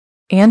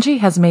Angie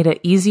has made it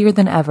easier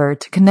than ever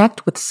to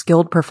connect with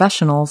skilled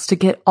professionals to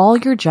get all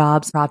your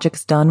jobs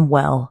projects done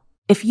well.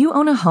 If you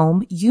own a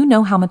home, you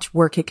know how much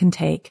work it can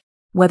take,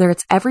 whether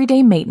it's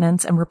everyday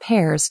maintenance and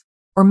repairs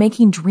or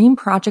making dream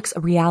projects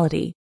a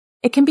reality.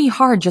 It can be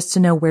hard just to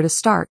know where to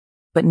start,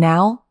 but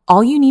now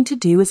all you need to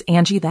do is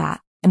Angie that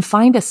and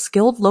find a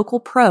skilled local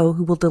pro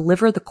who will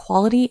deliver the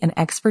quality and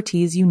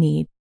expertise you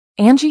need.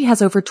 Angie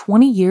has over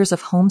 20 years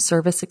of home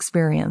service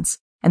experience,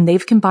 and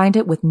they've combined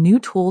it with new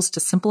tools to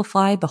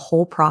simplify the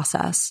whole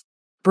process.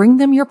 Bring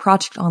them your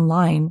project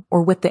online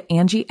or with the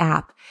Angie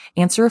app,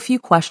 answer a few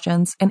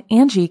questions, and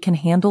Angie can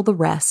handle the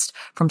rest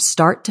from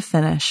start to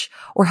finish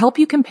or help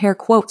you compare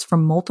quotes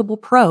from multiple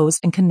pros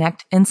and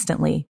connect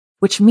instantly,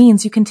 which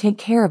means you can take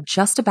care of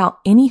just about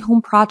any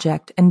home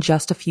project in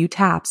just a few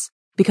taps.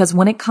 Because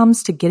when it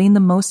comes to getting the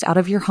most out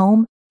of your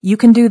home, you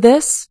can do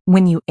this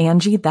when you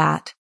Angie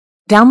that.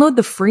 Download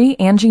the free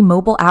Angie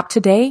mobile app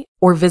today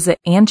or visit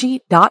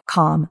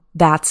Angie.com.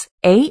 That's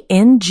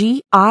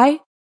ANGI.com.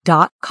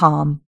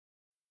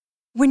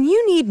 When you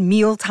need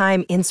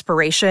mealtime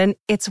inspiration,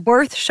 it's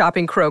worth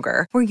shopping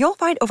Kroger, where you'll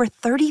find over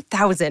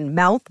 30,000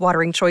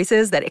 mouth-watering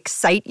choices that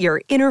excite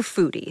your inner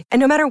foodie. And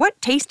no matter what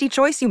tasty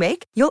choice you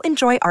make, you'll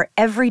enjoy our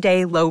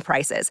everyday low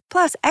prices,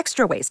 plus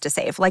extra ways to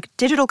save, like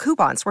digital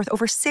coupons worth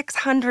over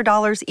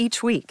 $600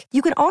 each week.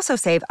 You can also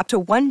save up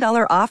to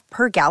 $1 off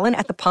per gallon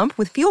at the pump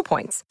with fuel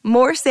points.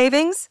 More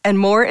savings and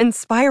more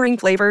inspiring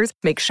flavors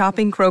make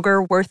shopping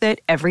Kroger worth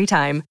it every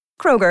time.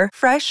 Kroger,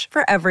 fresh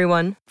for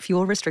everyone.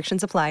 Fuel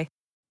restrictions apply.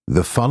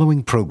 The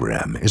following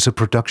program is a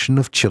production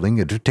of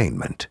Chilling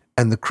Entertainment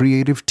and the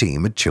creative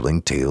team at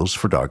Chilling Tales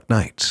for Dark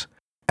Nights,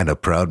 and a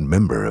proud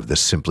member of the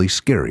Simply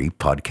Scary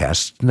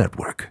Podcast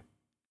Network.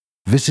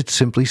 Visit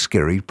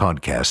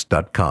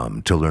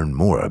simplyscarypodcast.com to learn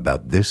more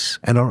about this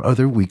and our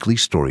other weekly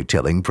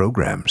storytelling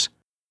programs,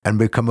 and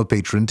become a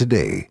patron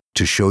today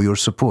to show your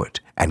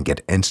support and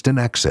get instant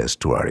access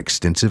to our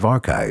extensive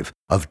archive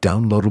of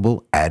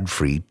downloadable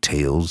ad-free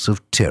tales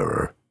of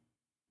terror.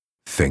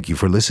 Thank you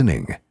for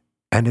listening,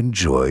 and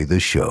enjoy the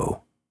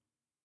show.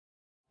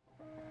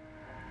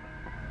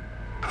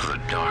 The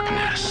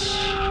darkness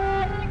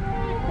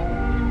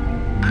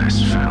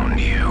has found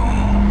you.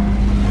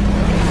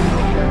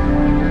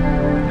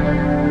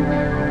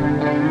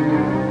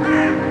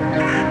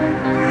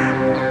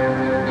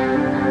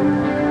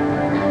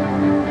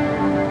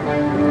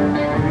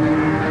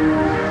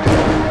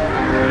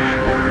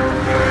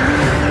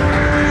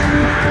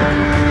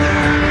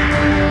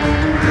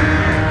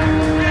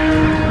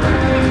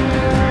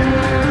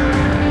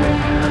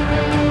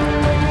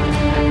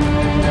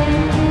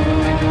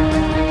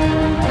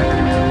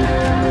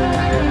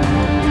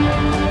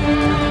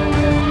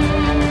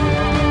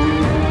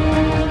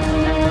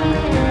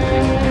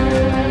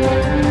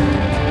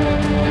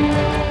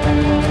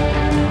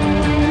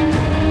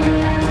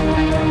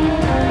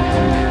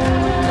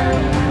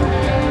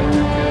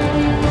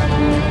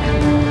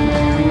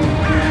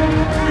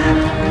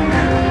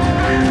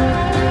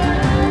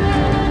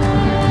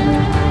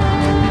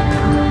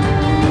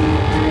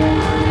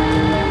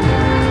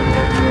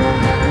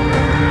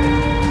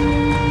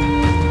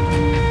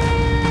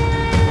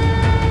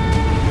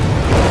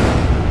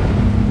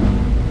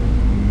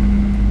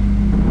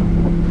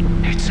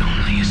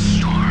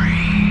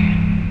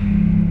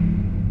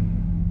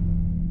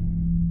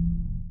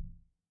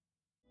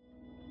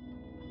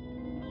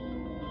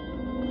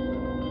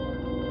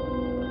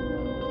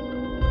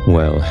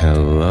 Well,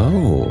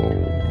 hello.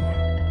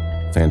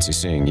 Fancy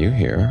seeing you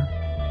here.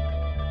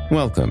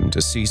 Welcome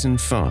to Season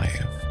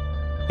 5,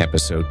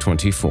 Episode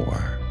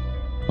 24.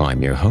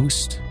 I'm your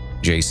host,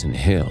 Jason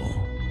Hill.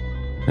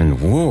 And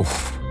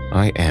woof,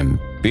 I am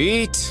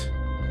beat.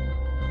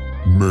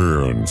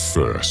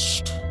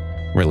 Manfest.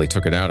 Really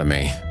took it out of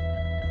me.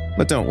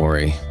 But don't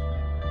worry,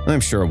 I'm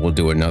sure we'll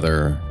do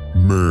another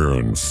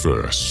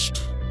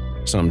Manfest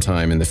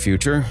sometime in the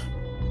future,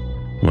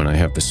 when I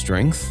have the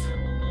strength.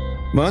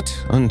 But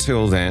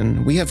until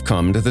then, we have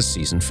come to the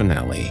season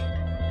finale,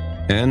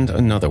 and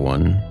another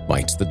one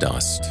bites the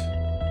dust.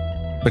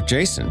 But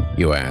Jason,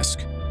 you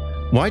ask,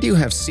 why do you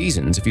have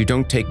seasons if you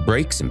don't take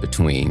breaks in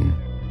between?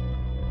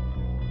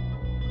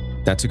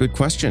 That's a good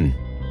question.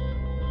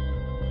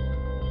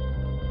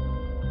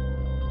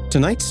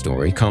 Tonight's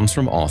story comes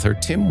from author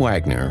Tim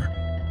Wagner,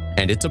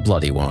 and it's a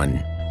bloody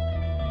one.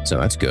 So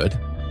that's good.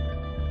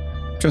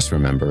 Just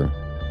remember,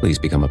 please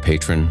become a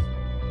patron.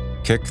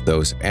 Kick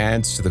those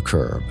ads to the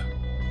curb,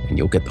 and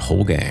you'll get the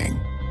whole gang.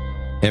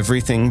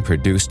 Everything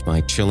produced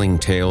by Chilling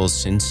Tales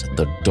since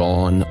the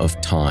dawn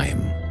of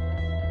time.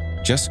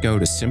 Just go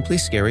to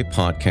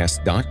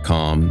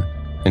simplyscarypodcast.com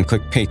and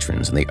click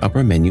Patrons in the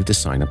upper menu to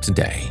sign up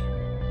today,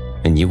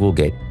 and you will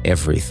get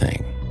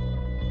everything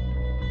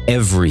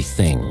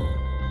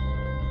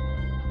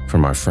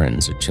from our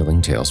friends at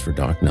Chilling Tales for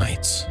Dark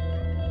Nights.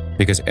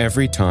 Because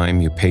every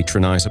time you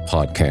patronize a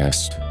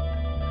podcast,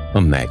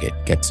 a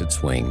maggot gets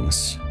its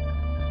wings.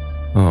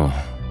 Oh,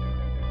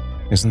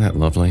 isn't that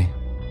lovely?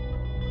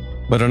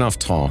 But enough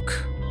talk,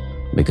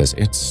 because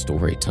it's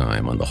story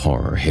time on the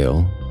Horror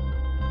Hill.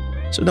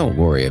 So don't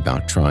worry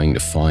about trying to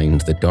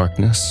find the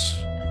darkness,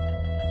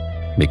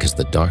 because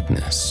the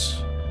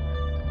darkness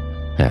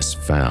has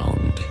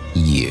found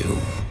you.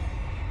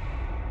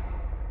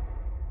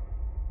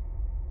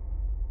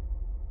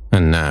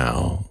 And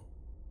now,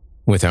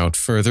 without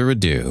further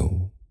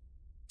ado,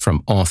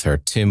 from author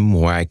Tim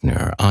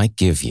Wagner, I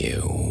give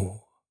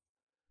you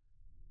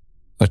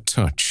A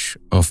Touch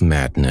of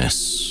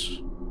Madness.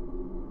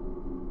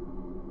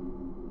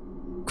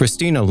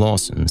 Christina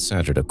Lawson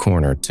sat at a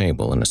corner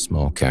table in a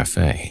small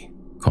cafe,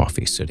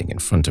 coffee sitting in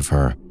front of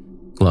her,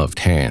 gloved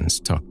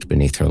hands tucked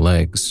beneath her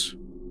legs.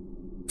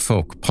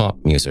 Folk pop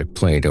music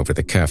played over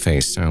the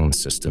cafe's sound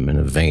system in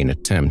a vain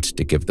attempt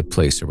to give the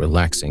place a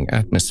relaxing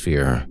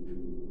atmosphere,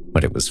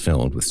 but it was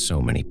filled with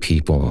so many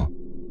people,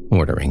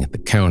 ordering at the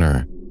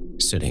counter,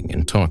 sitting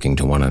and talking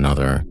to one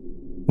another,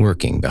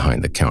 working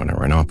behind the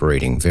counter and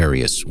operating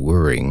various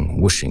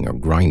whirring, whooshing, or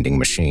grinding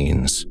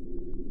machines,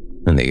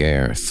 and the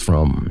air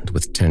thrummed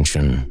with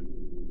tension.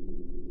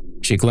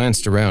 She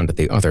glanced around at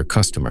the other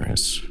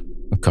customers,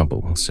 a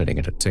couple sitting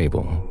at a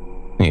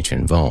table, each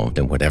involved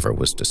in whatever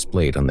was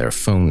displayed on their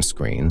phone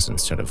screens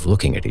instead of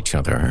looking at each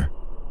other.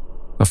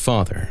 A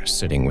father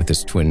sitting with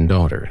his twin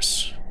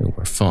daughters, who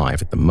were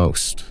 5 at the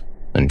most,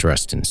 and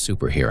dressed in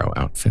superhero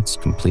outfits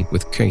complete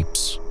with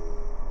capes,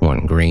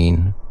 one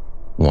green,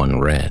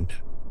 one red,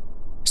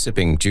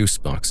 sipping juice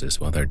boxes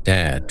while their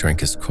dad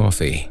drank his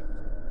coffee.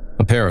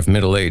 A pair of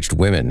middle-aged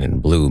women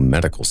in blue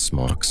medical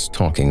smocks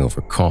talking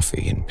over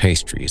coffee and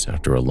pastries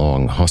after a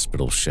long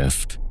hospital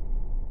shift,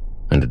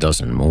 and a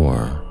dozen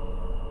more,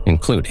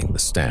 including the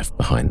staff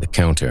behind the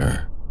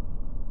counter.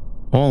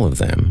 All of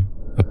them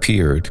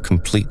appeared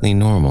completely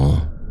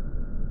normal,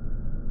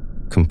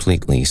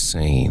 completely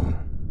sane.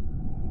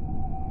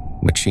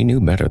 But she knew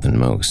better than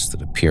most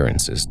that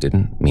appearances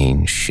didn't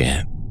mean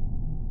shit.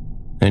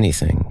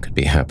 Anything could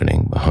be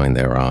happening behind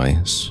their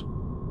eyes.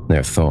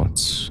 Their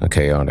thoughts, a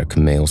chaotic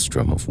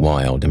maelstrom of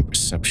wild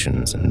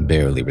imperceptions and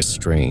barely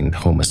restrained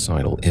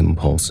homicidal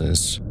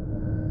impulses.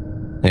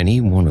 Any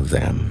one of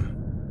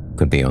them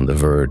could be on the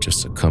verge of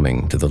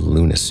succumbing to the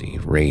lunacy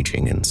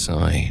raging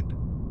inside.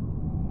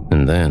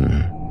 And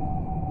then,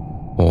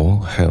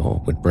 all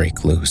hell would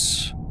break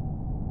loose.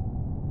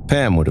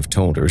 Pam would have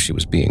told her she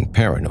was being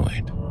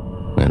paranoid,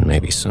 and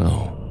maybe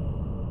so.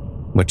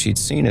 But she'd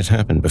seen it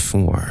happen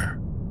before,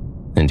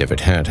 and if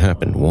it had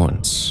happened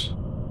once,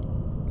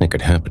 it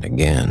could happen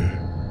again.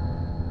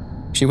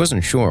 She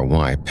wasn't sure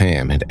why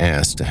Pam had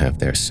asked to have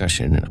their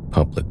session in a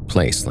public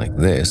place like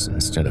this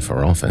instead of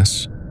her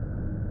office.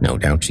 No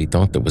doubt she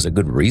thought there was a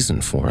good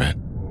reason for it.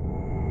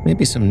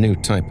 Maybe some new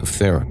type of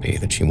therapy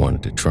that she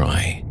wanted to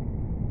try.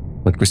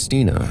 But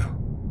Christina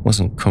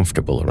wasn't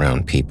comfortable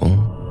around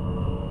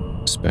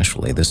people,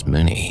 especially this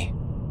many.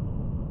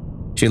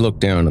 She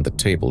looked down at the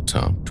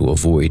tabletop to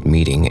avoid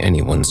meeting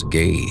anyone's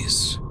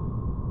gaze.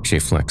 She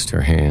flexed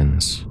her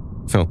hands,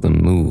 felt them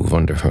move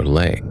under her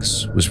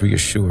legs, was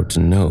reassured to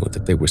know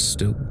that they were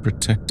still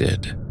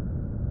protected.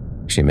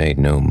 She made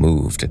no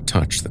move to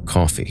touch the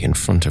coffee in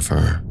front of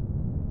her.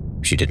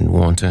 She didn't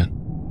want it,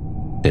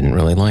 didn't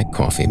really like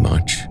coffee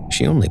much.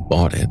 She only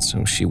bought it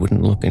so she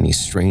wouldn't look any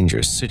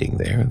stranger sitting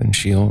there than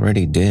she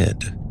already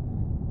did.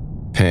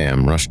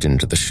 Pam rushed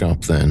into the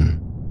shop then,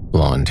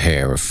 blonde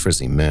hair a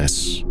frizzy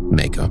mess,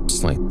 makeup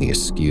slightly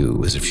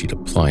askew as if she'd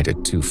applied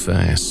it too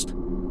fast.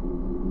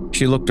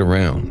 She looked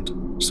around,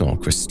 saw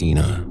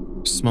Christina,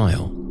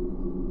 smiled,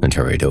 and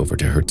hurried over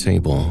to her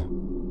table.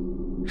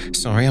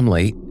 "Sorry I'm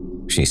late,"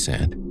 she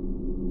said.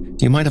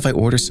 "Do you mind if I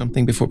order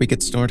something before we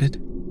get started?"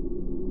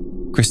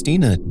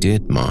 Christina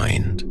did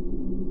mind.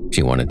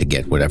 She wanted to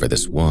get whatever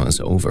this was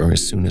over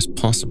as soon as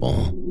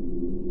possible,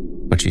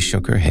 but she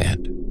shook her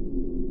head.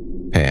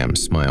 Pam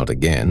smiled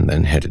again,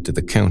 then headed to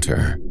the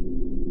counter.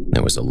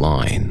 There was a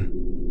line,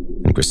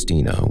 and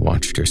Christina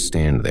watched her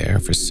stand there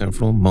for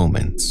several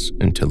moments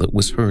until it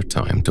was her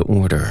time to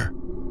order.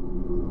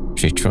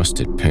 She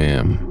trusted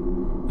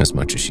Pam, as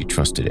much as she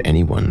trusted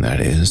anyone, that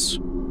is.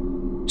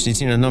 She'd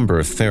seen a number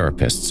of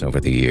therapists over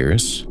the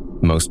years,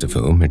 most of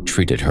whom had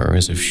treated her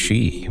as if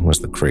she was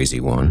the crazy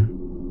one.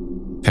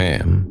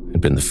 Pam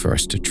had been the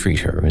first to treat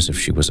her as if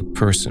she was a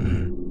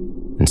person,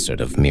 instead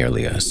of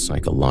merely a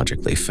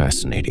psychologically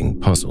fascinating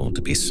puzzle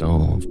to be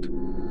solved.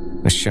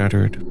 A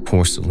shattered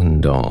porcelain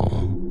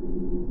doll,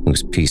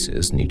 whose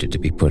pieces needed to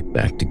be put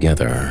back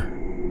together.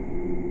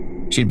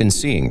 She'd been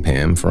seeing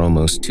Pam for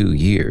almost 2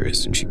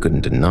 years, and she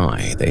couldn't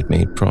deny they'd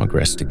made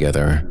progress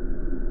together.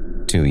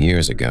 2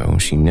 years ago,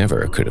 she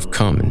never could have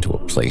come into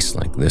a place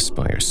like this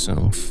by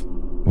herself,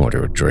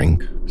 order a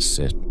drink,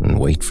 sit, and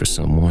wait for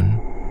someone.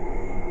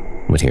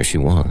 But here she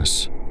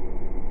was.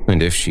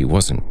 And if she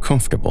wasn't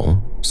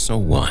comfortable, so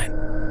what?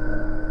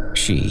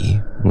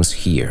 She was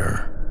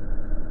here.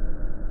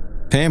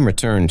 Pam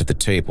returned to the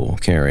table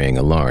carrying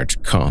a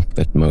large cup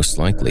that most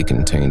likely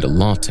contained a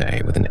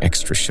latte with an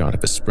extra shot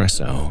of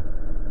espresso.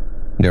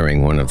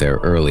 During one of their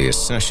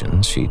earliest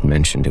sessions, she'd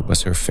mentioned it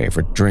was her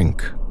favorite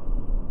drink.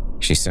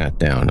 She sat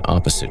down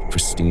opposite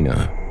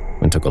Christina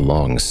and took a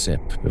long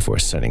sip before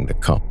setting the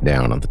cup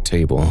down on the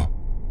table.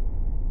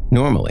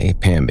 Normally,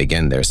 Pam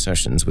began their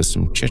sessions with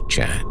some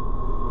chit-chat.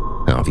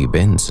 How have you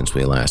been since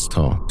we last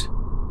talked?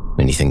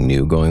 Anything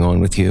new going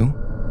on with you?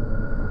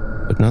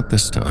 But not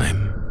this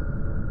time.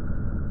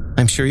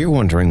 I'm sure you're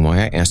wondering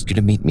why I asked you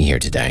to meet me here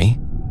today.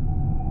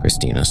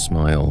 Christina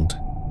smiled.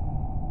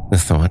 The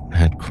thought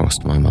had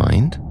crossed my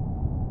mind.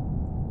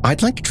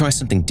 I'd like to try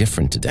something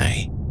different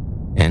today,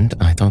 and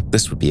I thought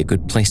this would be a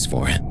good place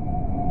for it.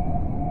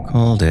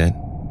 Called it,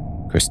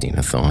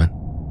 Christina thought.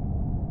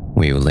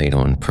 Were you late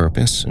on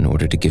purpose in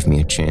order to give me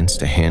a chance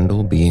to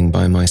handle being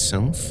by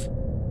myself?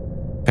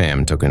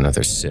 Pam took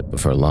another sip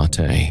of her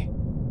latte.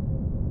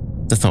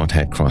 The thought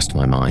had crossed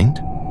my mind,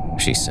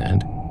 she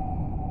said.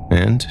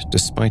 And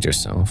despite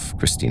herself,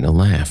 Christina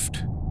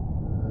laughed.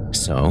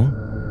 So,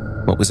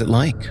 what was it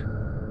like?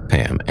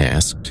 Pam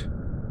asked.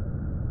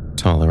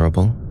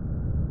 Tolerable.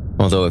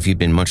 Although if you'd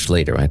been much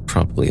later, I'd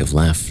probably have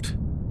left.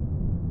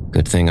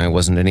 Good thing I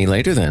wasn't any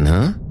later then,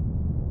 huh?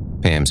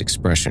 Pam's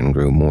expression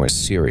grew more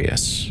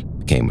serious,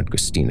 became what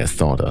Christina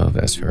thought of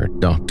as her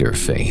doctor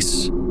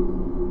face,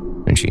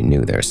 and she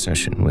knew their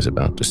session was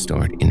about to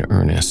start in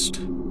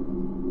earnest.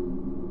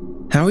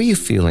 How are you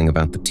feeling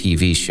about the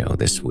TV show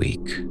this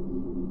week?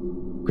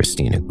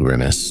 Christina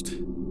grimaced.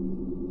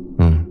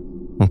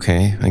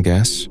 Okay, I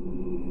guess.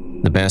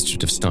 The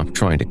bastards have stopped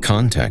trying to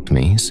contact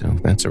me, so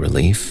that's a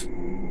relief.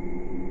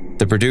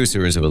 The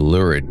producers of a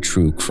lurid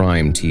true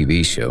crime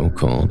TV show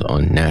called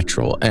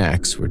Unnatural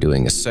Acts were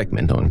doing a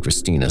segment on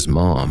Christina's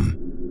mom.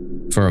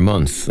 For a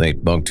month,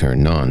 they'd bugged her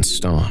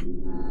non-stop,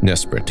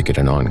 desperate to get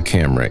an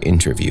on-camera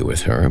interview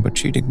with her, but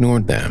she'd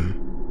ignored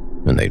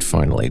them, and they'd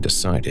finally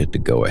decided to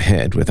go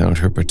ahead without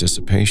her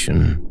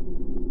participation.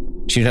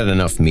 She'd had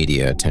enough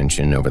media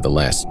attention over the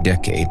last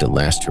decade to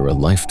last her a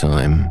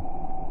lifetime.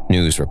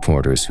 News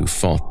reporters who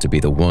fought to be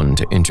the one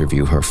to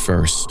interview her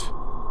first.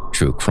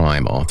 True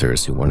crime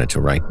authors who wanted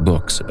to write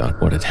books about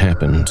what had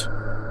happened.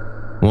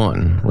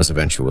 One was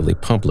eventually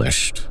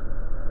published,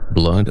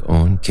 Blood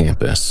on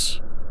Campus,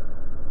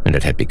 and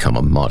it had become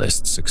a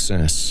modest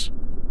success.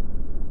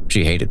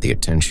 She hated the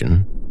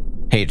attention,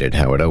 hated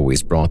how it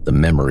always brought the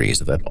memories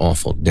of that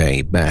awful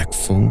day back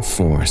full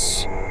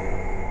force.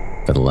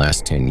 For the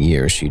last 10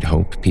 years, she'd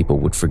hoped people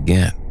would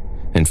forget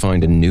and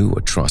find a new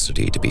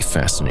atrocity to be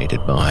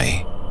fascinated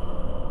by.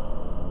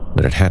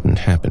 But it hadn't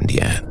happened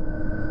yet,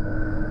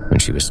 and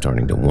she was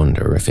starting to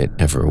wonder if it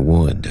ever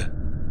would.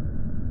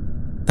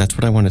 That's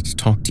what I wanted to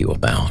talk to you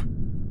about,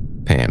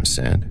 Pam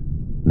said,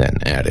 then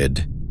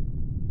added,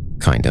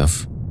 kind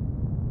of.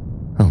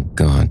 Oh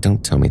God,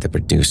 don't tell me the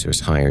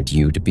producers hired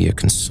you to be a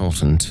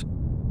consultant.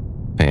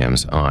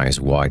 Pam's eyes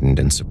widened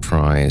in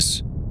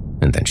surprise,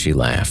 and then she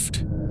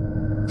laughed.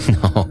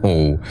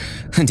 No,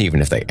 and even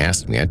if they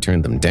asked me, I'd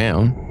turn them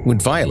down. It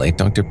would violate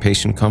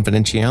doctor-patient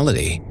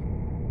confidentiality.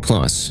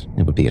 Plus,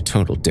 it would be a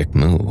total dick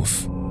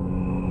move.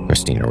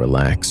 Christina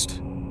relaxed.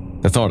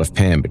 The thought of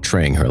Pam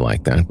betraying her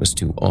like that was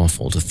too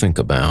awful to think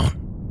about.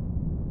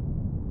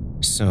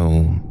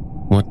 So,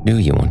 what do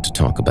you want to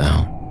talk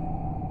about?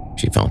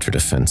 She felt her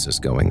defenses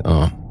going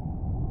up.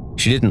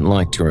 She didn't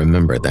like to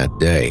remember that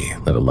day,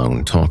 let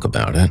alone talk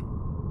about it.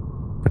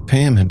 But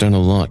Pam had done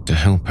a lot to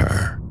help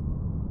her,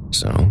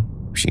 so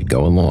she'd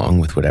go along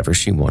with whatever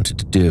she wanted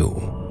to do.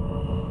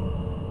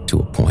 To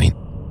a point.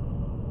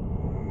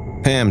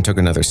 Pam took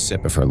another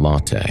sip of her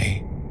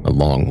latte, a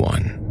long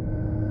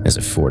one, as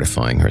if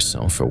fortifying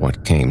herself for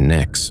what came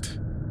next.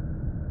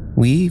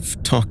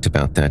 We've talked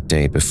about that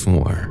day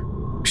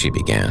before, she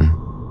began,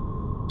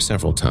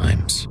 several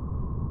times.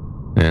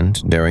 And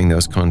during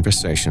those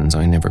conversations,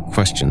 I never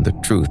questioned the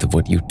truth of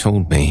what you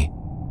told me,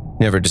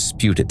 never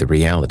disputed the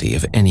reality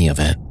of any of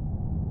it.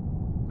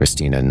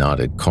 Christina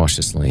nodded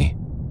cautiously.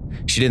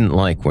 She didn't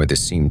like where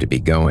this seemed to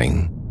be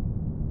going.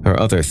 Her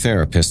other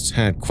therapists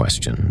had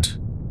questioned,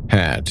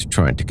 had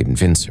tried to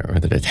convince her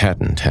that it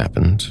hadn't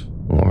happened,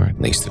 or at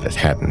least that it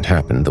hadn't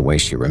happened the way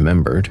she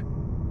remembered.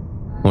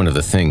 One of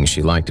the things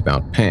she liked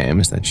about Pam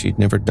is that she'd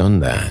never done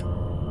that.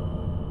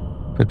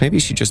 But maybe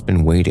she'd just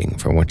been waiting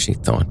for what she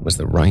thought was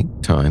the right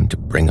time to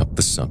bring up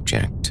the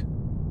subject.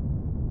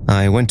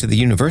 I went to the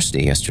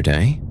university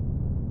yesterday.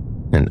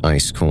 An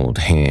ice-cold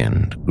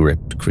hand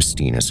gripped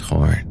Christina's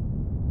heart,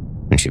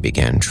 and she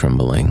began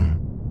trembling.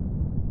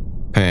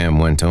 Pam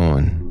went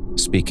on,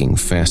 speaking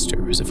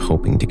faster as if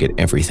hoping to get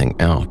everything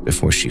out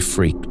before she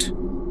freaked.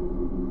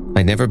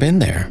 I'd never been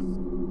there.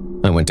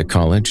 I went to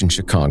college in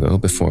Chicago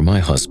before my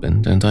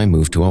husband, and I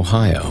moved to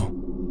Ohio.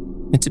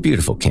 It's a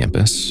beautiful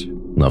campus,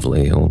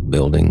 lovely old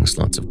buildings,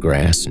 lots of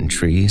grass and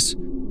trees.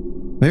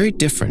 Very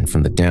different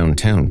from the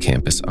downtown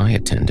campus I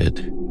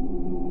attended.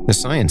 The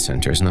science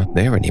center's not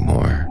there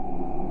anymore.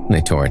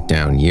 They tore it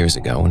down years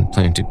ago and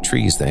planted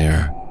trees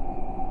there.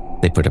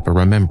 They put up a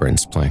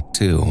remembrance plaque,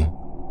 too.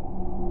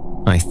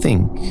 I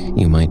think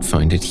you might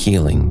find it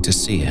healing to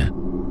see it.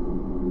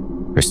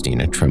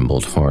 Christina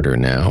trembled harder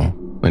now,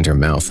 and her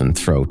mouth and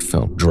throat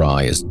felt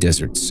dry as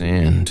desert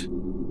sand.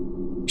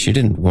 She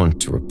didn't want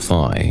to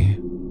reply,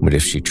 but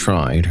if she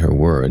tried, her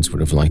words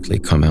would have likely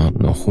come out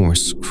in a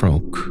hoarse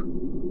croak.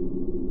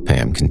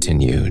 Pam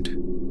continued.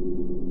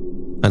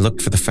 I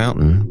looked for the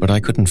fountain, but I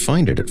couldn't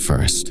find it at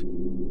first.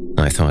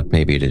 I thought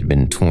maybe it had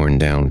been torn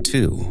down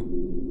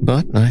too,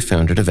 but I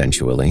found it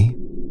eventually,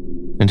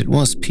 and it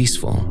was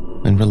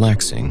peaceful and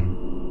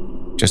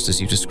relaxing, just as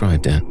you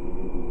described it.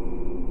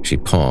 She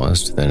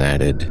paused, then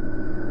added,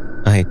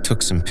 I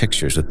took some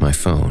pictures with my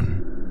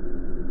phone.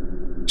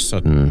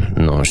 Sudden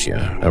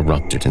nausea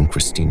erupted in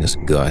Christina's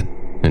gut,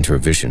 and her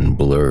vision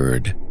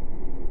blurred.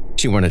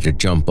 She wanted to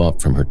jump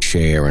up from her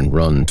chair and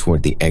run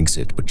toward the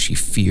exit, but she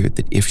feared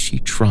that if she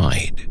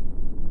tried,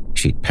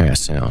 she'd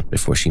pass out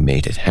before she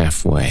made it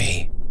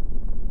halfway.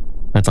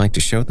 I'd like to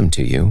show them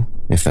to you,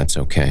 if that's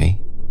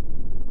okay.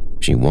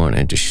 She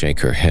wanted to shake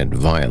her head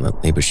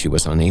violently, but she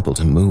was unable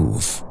to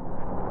move.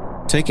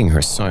 Taking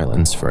her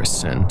silence for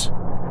assent,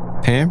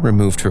 Pam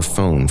removed her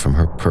phone from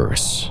her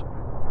purse,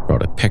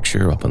 brought a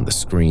picture up on the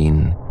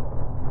screen,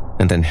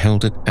 and then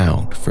held it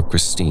out for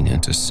Christina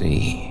to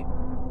see.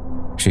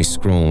 She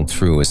scrolled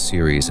through a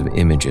series of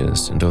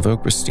images, and although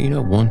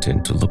Christina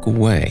wanted to look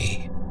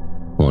away,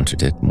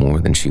 wanted it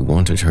more than she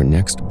wanted her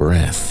next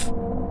breath,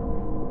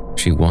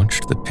 she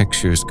watched the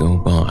pictures go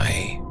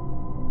by,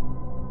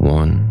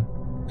 one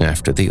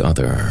after the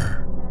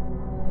other.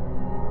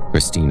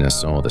 Christina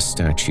saw the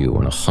statue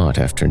on a hot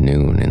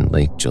afternoon in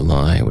late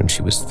July when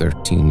she was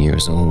 13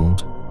 years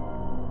old.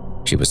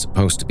 She was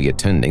supposed to be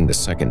attending the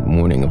second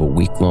morning of a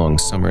week-long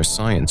summer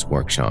science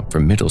workshop for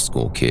middle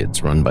school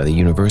kids run by the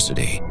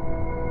university.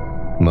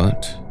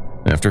 But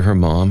after her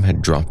mom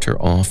had dropped her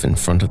off in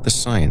front of the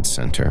science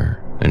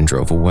center and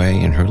drove away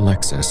in her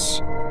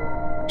Lexus,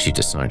 she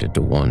decided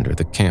to wander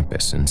the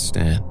campus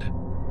instead.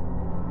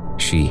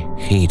 She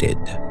hated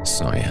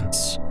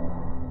science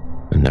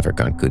and never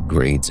got good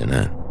grades in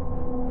it,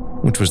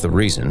 which was the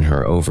reason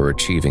her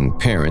overachieving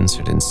parents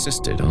had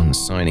insisted on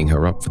signing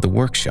her up for the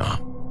workshop.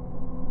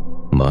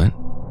 But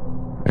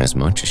as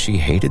much as she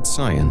hated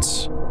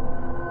science,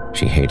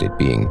 she hated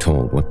being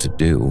told what to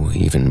do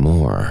even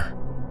more.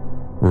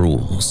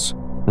 Rules,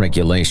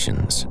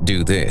 regulations,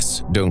 do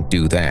this, don't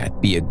do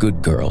that, be a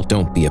good girl,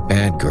 don't be a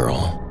bad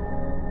girl.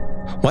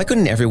 Why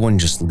couldn't everyone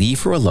just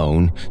leave her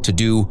alone to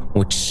do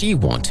what she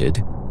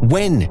wanted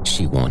when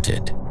she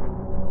wanted?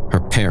 Her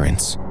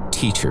parents,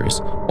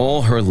 teachers,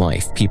 all her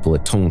life people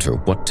had told her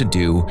what to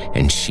do,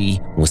 and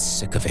she was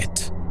sick of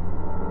it.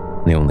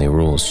 The only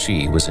rules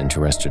she was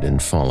interested in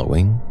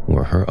following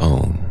were her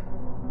own.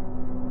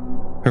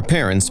 Her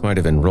parents might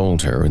have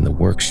enrolled her in the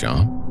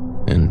workshop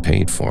and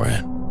paid for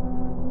it,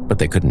 but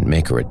they couldn't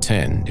make her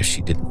attend if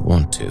she didn't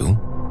want to.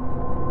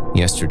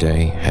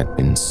 Yesterday had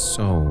been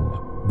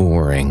so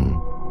boring.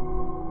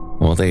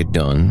 All they'd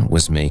done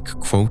was make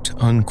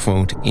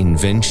quote-unquote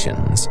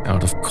inventions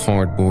out of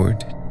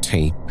cardboard,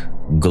 tape,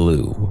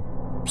 glue,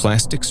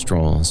 plastic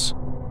straws,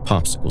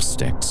 popsicle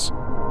sticks,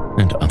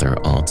 and other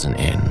odds and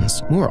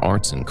ends. More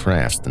arts and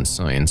crafts than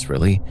science,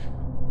 really.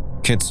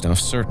 Kid stuff,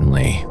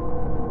 certainly.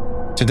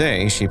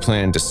 Today, she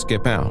planned to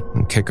skip out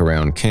and kick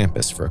around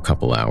campus for a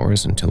couple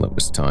hours until it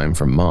was time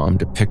for Mom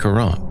to pick her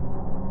up.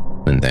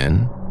 And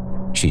then,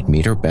 she'd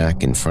meet her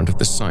back in front of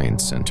the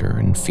science center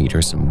and feed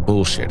her some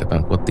bullshit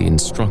about what the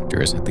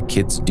instructors had the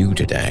kids do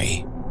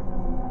today.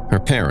 Her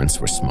parents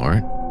were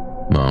smart.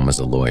 Mom was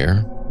a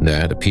lawyer,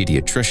 Dad a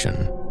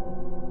pediatrician.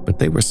 But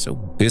they were so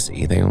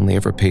busy they only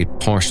ever paid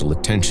partial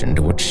attention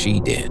to what she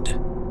did.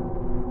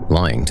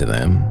 Lying to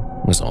them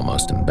was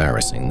almost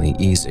embarrassingly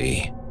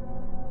easy.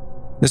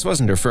 This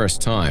wasn't her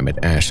first time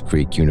at Ash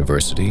Creek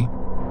University.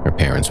 Her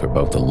parents were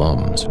both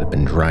alums and had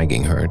been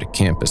dragging her to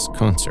campus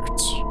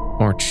concerts,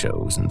 art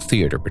shows, and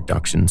theater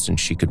productions since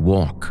she could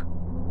walk.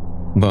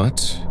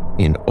 But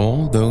in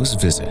all those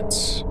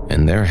visits,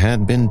 and there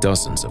had been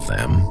dozens of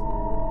them,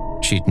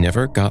 she'd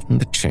never gotten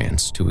the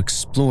chance to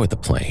explore the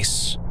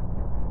place.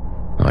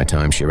 High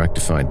time she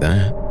rectified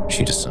that,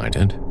 she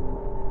decided.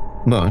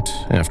 But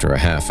after a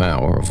half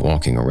hour of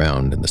walking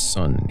around in the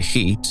sun and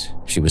heat,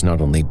 she was not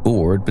only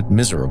bored but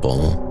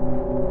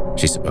miserable.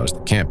 She supposed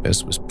the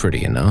campus was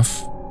pretty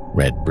enough.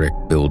 Red brick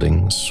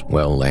buildings,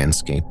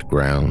 well-landscaped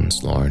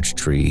grounds, large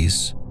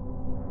trees.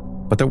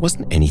 But there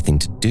wasn't anything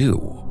to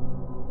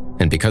do.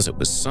 And because it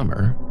was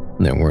summer,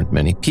 there weren't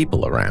many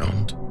people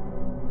around,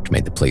 which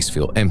made the place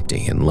feel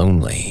empty and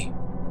lonely.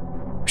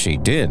 She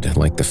did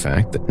like the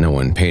fact that no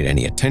one paid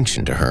any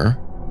attention to her.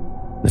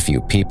 The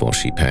few people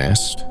she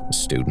passed, the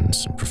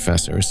students and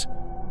professors,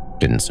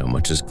 didn't so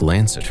much as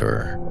glance at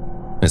her,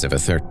 as if a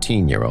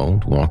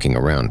 13-year-old walking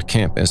around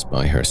campus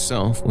by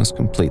herself was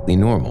completely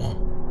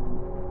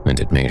normal. And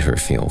it made her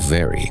feel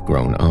very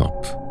grown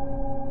up.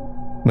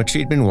 But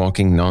she'd been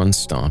walking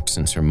non-stop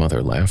since her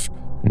mother left,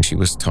 and she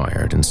was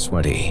tired and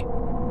sweaty.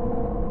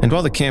 And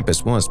while the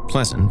campus was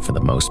pleasant for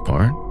the most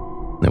part,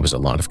 there was a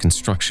lot of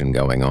construction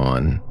going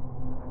on.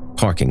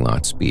 Parking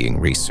lots being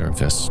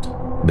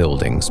resurfaced,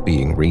 buildings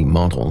being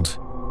remodeled,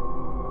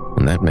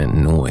 and that meant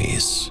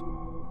noise.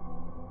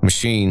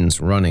 Machines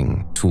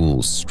running,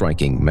 tools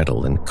striking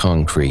metal and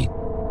concrete,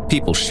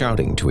 people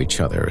shouting to each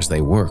other as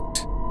they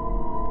worked.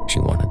 She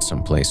wanted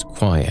someplace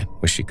quiet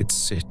where she could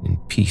sit in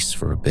peace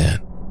for a bit,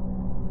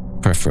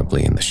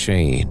 preferably in the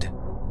shade.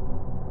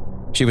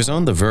 She She was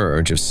on the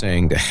verge of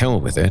saying to hell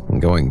with it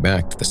and going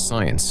back to the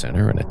science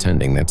center and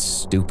attending that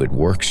stupid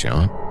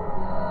workshop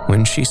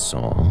when she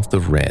saw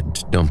the red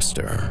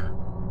dumpster.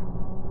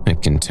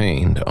 It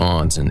contained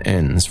odds and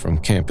ends from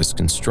campus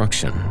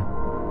construction,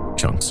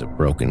 chunks of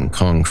broken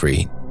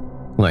concrete,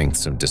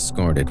 lengths of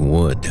discarded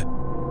wood.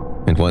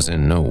 It was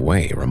in no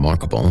way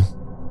remarkable.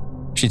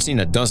 She'd seen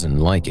a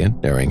dozen like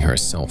it during her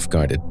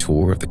self-guided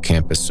tour of the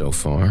campus so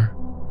far.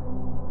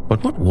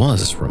 But what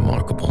was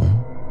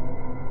remarkable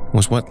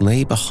was what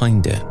lay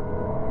behind it.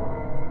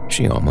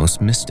 She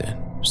almost missed it,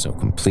 so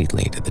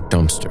completely did the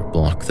dumpster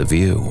block the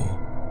view.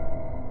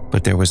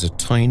 But there was a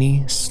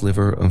tiny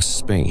sliver of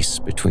space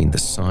between the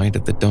side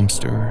of the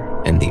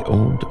dumpster and the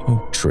old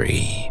oak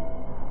tree,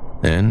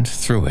 and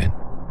through it,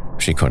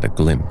 she caught a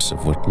glimpse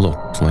of what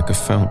looked like a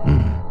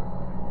fountain.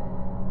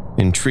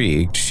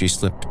 Intrigued, she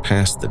slipped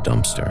past the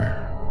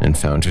dumpster and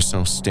found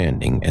herself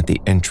standing at the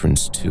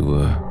entrance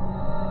to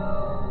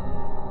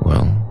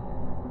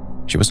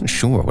she wasn't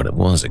sure what it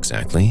was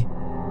exactly.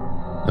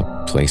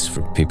 A place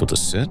for people to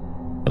sit,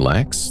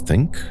 relax,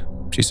 think,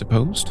 she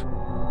supposed.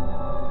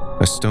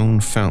 A stone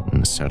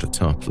fountain sat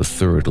atop the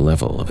third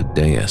level of a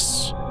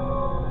dais,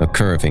 a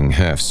curving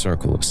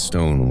half-circle of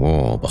stone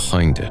wall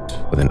behind it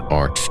with an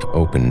arched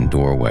open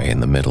doorway in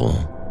the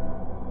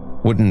middle.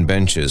 Wooden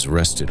benches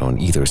rested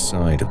on either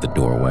side of the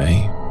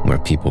doorway, where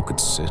people could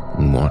sit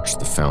and watch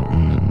the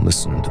fountain and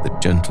listen to the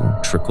gentle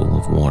trickle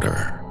of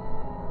water.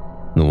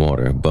 The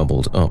water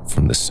bubbled up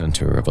from the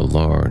center of a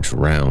large,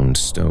 round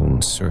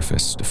stone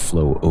surface to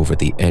flow over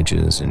the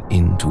edges and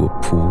into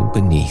a pool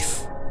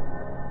beneath.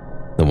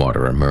 The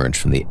water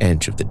emerged from the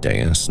edge of the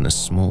dais in a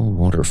small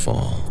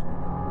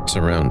waterfall,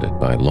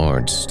 surrounded by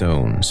large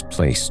stones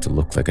placed to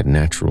look like a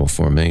natural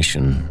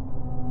formation,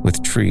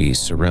 with trees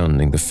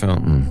surrounding the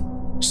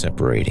fountain,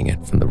 separating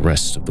it from the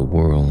rest of the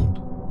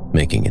world,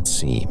 making it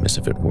seem as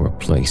if it were a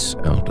place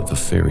out of a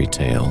fairy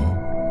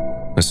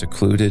tale, a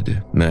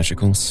secluded,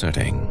 magical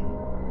setting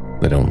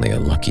that only a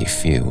lucky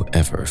few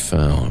ever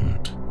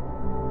found.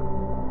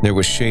 There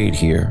was shade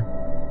here,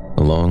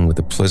 along with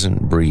a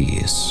pleasant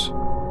breeze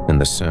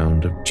and the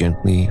sound of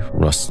gently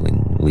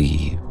rustling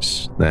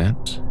leaves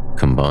that,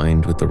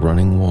 combined with the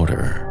running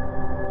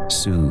water,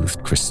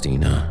 soothed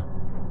Christina.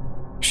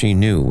 She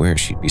knew where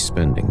she'd be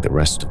spending the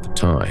rest of the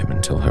time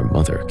until her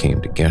mother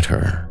came to get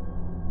her.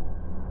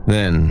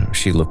 Then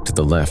she looked to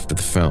the left of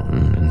the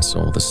fountain and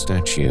saw the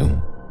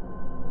statue.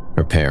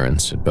 Her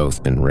parents had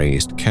both been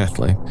raised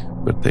Catholic,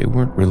 but they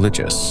weren't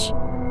religious.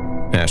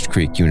 Ash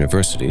Creek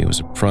University was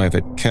a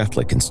private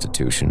Catholic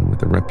institution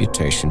with a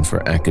reputation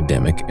for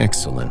academic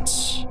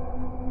excellence,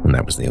 and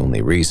that was the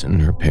only reason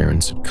her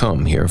parents had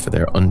come here for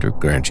their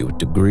undergraduate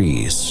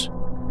degrees.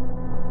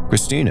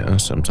 Christina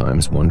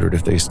sometimes wondered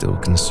if they still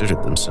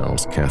considered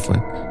themselves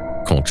Catholic,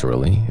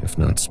 culturally, if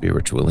not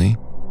spiritually.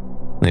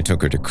 They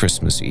took her to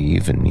Christmas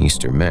Eve and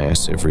Easter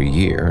Mass every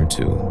year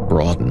to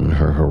broaden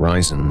her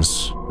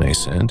horizons, they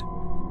said.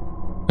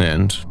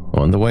 And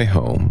on the way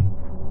home,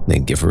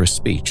 they'd give her a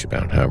speech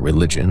about how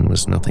religion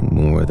was nothing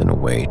more than a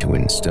way to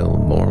instill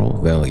moral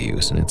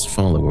values in its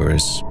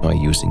followers by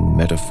using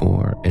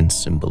metaphor and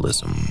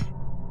symbolism.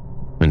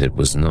 And it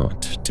was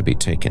not to be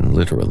taken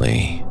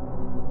literally.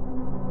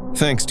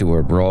 Thanks to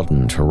her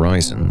broadened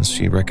horizons,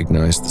 she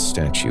recognized the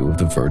statue of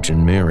the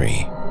Virgin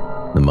Mary,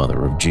 the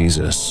mother of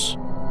Jesus.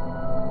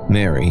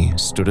 Mary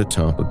stood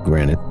atop a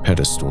granite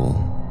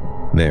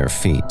pedestal, bare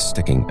feet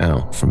sticking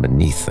out from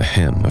beneath the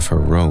hem of her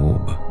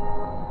robe.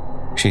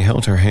 She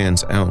held her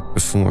hands out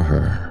before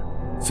her,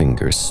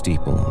 fingers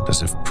steepled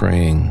as if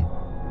praying,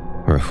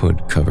 her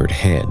hood-covered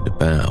head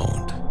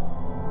bowed.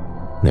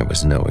 There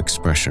was no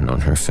expression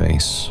on her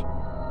face.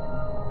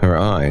 Her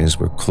eyes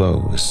were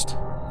closed,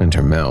 and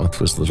her mouth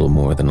was little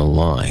more than a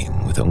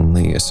line with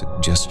only a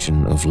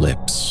suggestion of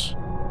lips.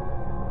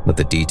 But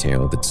the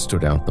detail that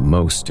stood out the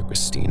most to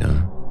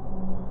Christina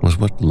was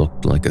what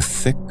looked like a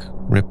thick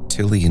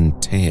reptilian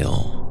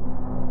tail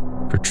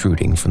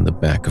protruding from the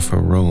back of her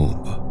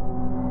robe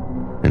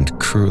and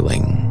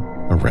curling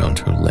around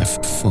her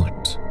left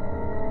foot.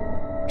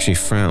 She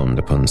frowned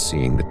upon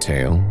seeing the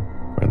tail,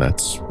 for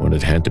that's what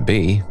it had to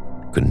be,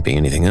 couldn't be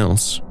anything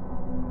else.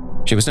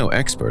 She was no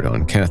expert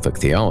on Catholic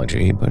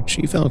theology, but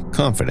she felt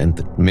confident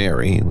that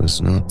Mary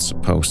was not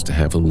supposed to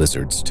have a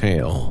lizard's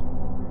tail.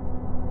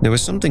 There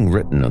was something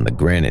written on the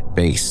granite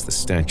base the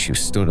statue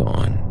stood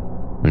on,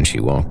 and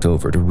she walked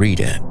over to read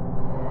it.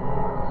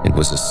 It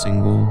was a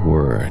single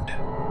word: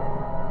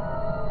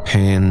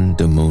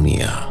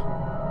 Pandemonia.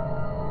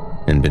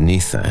 And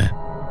beneath that,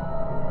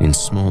 in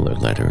smaller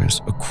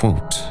letters, a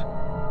quote: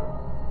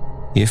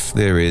 "If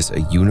there is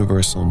a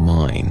universal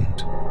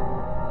mind,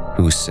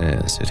 who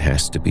says it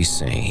has to be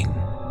sane?"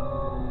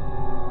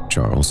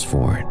 Charles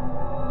Fort.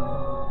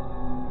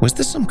 Was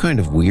this some kind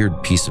of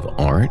weird piece of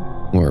art,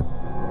 or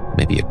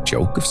maybe a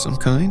joke of some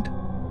kind?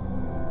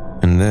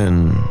 And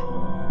then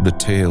the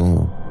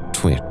tail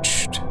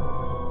twitched,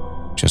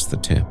 just the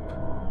tip.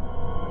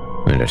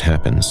 And it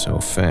happened so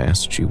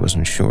fast she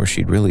wasn't sure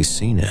she'd really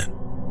seen it.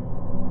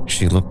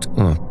 She looked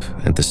up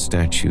at the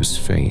statue's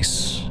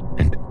face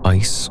and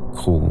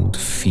ice-cold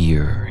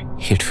fear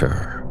hit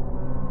her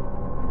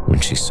when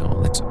she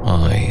saw its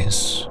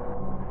eyes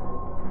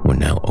were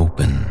now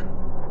open.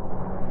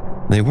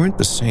 They weren't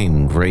the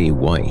same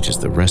gray-white as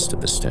the rest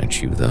of the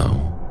statue,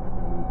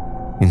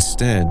 though.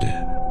 Instead,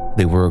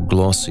 they were a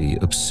glossy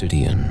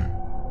obsidian.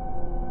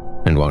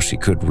 And while she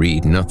could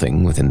read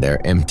nothing within their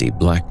empty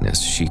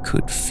blackness, she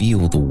could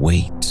feel the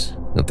weight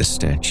of the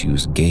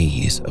statue's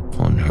gaze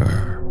upon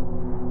her.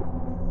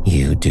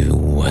 You do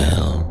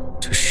well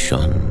to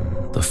shun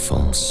the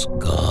false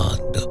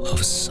god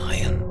of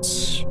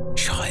science,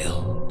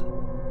 child.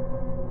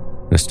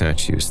 The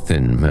statue's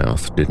thin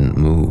mouth didn't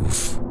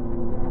move.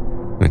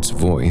 Its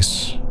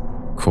voice,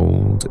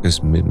 cold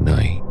as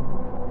midnight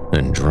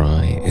and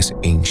dry as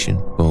ancient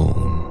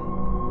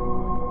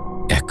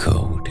bone,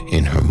 echoed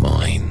in her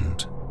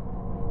mind.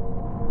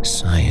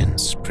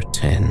 Science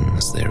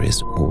pretends there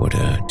is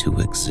order to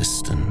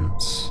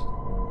existence,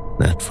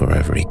 that for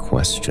every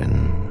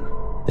question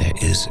there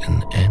is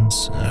an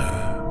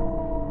answer.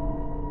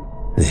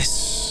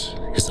 This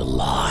is a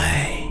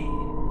lie.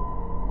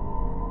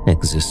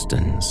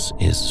 Existence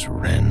is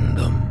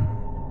random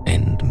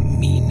and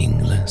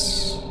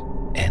meaningless,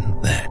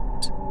 and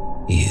that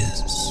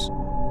is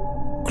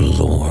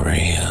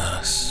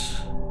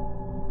glorious.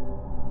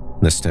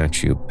 The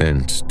statue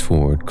bent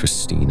toward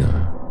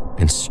Christina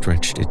and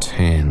stretched its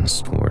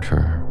hands toward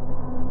her.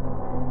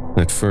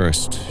 At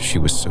first, she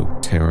was so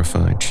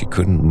terrified she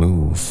couldn't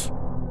move,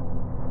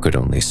 could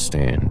only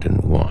stand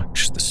and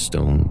watch the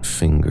stone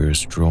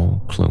fingers draw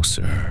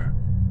closer.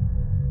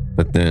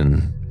 But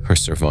then, her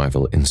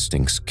survival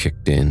instincts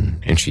kicked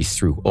in, and she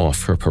threw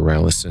off her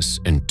paralysis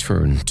and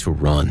turned to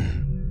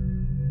run.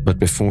 But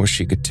before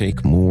she could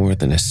take more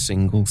than a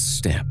single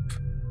step,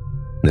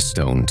 the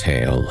stone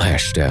tail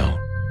lashed out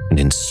and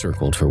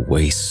encircled her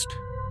waist,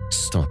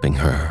 stopping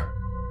her.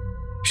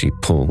 She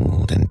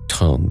pulled and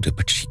tugged,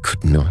 but she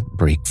could not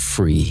break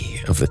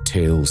free of the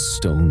tail's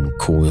stone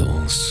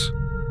coils.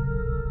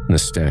 The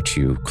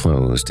statue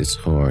closed its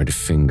hard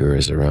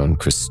fingers around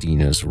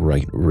Christina's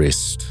right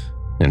wrist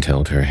and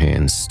held her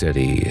hand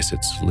steady as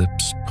its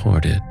lips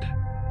parted,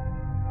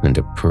 and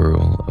a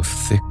pearl of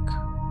thick,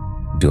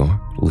 dark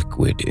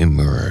liquid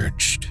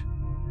emerged.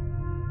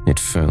 It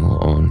fell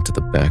onto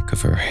the back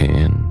of her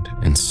hand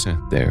and sat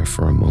there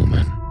for a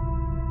moment,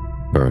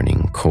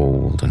 burning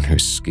cold on her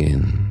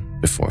skin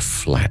before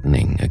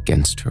flattening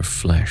against her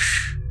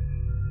flesh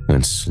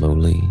and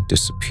slowly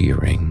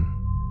disappearing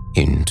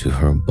into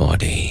her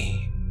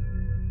body.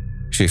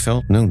 She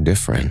felt no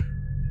different,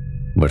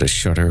 but a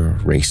shudder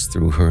raced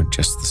through her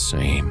just the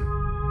same.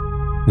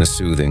 The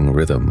soothing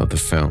rhythm of the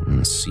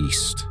fountain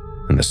ceased,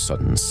 and the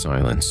sudden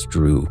silence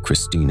drew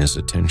Christina's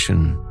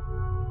attention.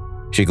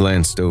 She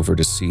glanced over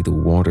to see the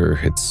water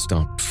had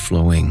stopped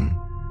flowing,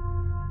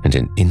 and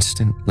an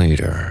instant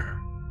later,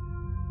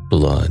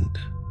 blood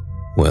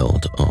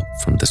welled up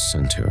from the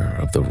center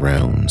of the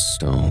round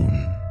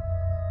stone,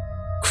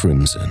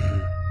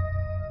 crimson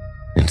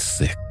and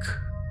thick.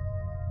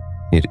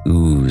 It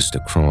oozed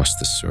across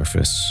the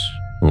surface,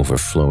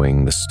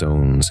 overflowing the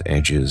stone's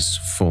edges,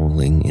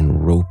 falling in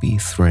ropey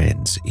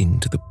threads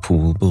into the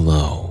pool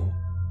below,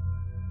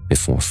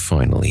 before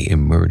finally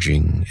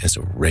emerging as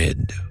a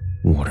red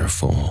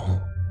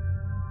waterfall.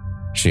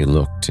 She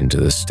looked into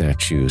the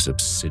statue's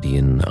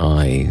obsidian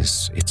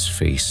eyes, its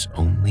face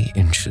only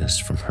inches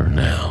from her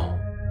now.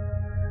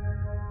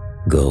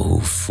 Go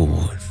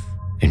forth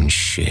and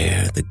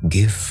share the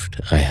gift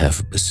I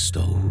have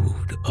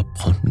bestowed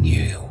upon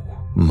you,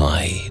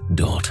 my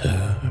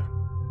daughter.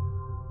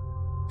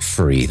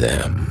 Free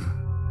them.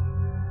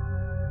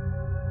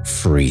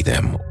 Free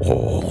them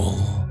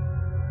all.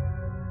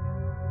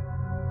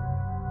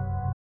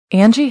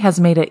 Angie has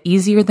made it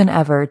easier than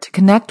ever to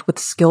connect with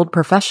skilled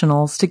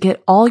professionals to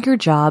get all your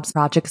jobs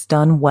projects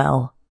done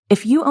well.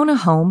 If you own a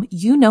home,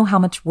 you know how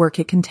much work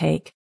it can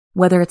take,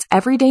 whether it's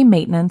everyday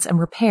maintenance and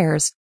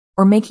repairs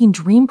or making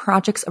dream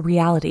projects a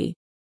reality.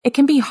 It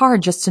can be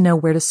hard just to know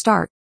where to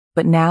start,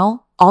 but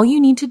now all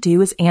you need to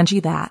do is Angie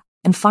that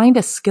and find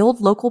a skilled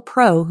local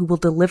pro who will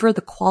deliver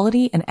the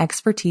quality and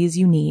expertise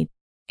you need.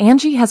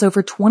 Angie has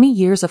over 20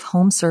 years of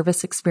home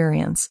service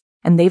experience,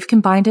 and they've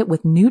combined it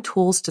with new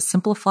tools to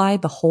simplify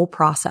the whole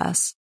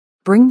process.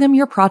 Bring them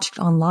your project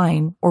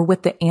online or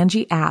with the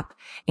Angie app,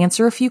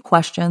 answer a few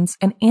questions,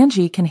 and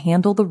Angie can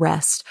handle the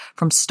rest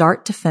from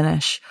start to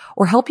finish,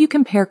 or help you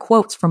compare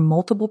quotes from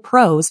multiple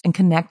pros and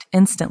connect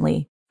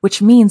instantly,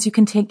 which means you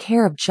can take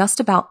care of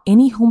just about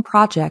any home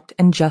project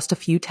in just a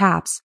few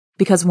taps.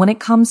 Because when it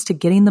comes to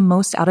getting the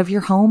most out of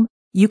your home,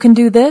 you can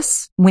do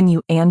this when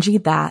you Angie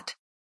that.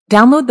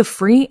 Download the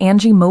free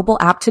Angie mobile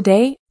app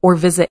today or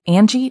visit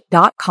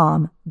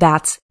Angie.com.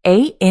 That's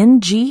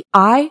ANGI.com.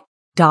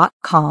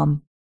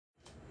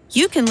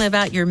 You can live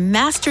out your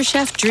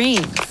MasterChef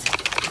dreams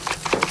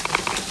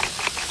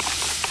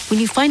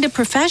when you find a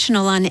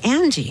professional on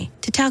Angie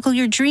to tackle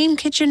your dream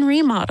kitchen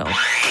remodel.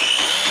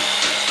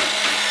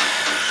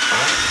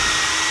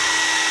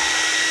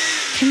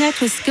 Connect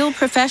with skilled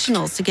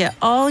professionals to get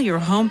all your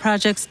home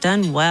projects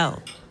done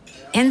well.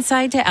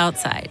 Inside to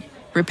outside,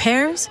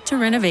 repairs to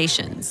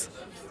renovations.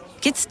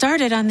 Get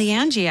started on the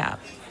Angie app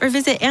or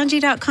visit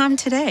Angie.com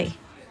today.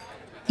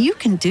 You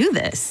can do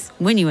this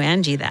when you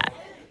Angie that.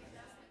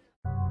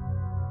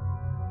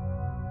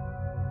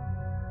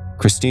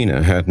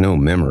 Christina had no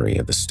memory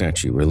of the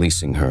statue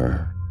releasing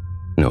her,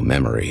 no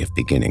memory of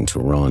beginning to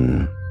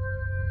run.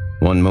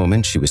 One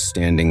moment she was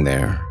standing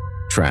there,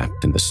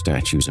 trapped in the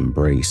statue's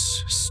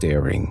embrace,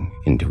 staring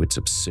into its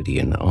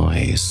obsidian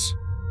eyes.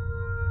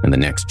 And the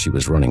next she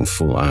was running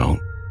full out,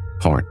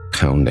 heart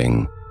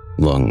pounding,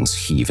 lungs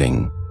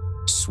heaving,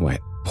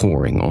 sweat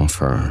pouring off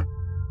her.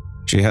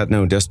 She had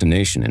no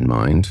destination in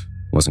mind,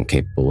 wasn't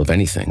capable of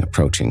anything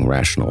approaching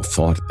rational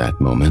thought at that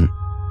moment.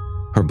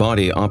 Her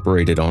body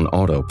operated on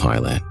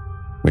autopilot,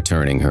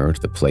 returning her to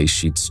the place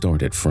she'd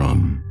started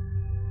from,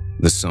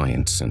 the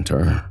Science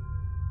Center.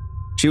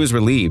 She was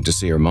relieved to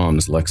see her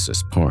mom's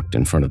Lexus parked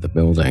in front of the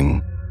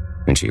building,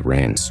 and she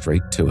ran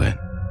straight to it,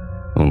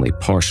 only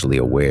partially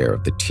aware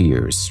of the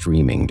tears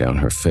streaming down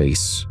her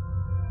face.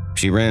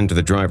 She ran to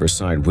the driver's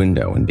side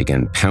window and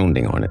began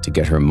pounding on it to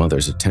get her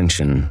mother's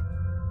attention.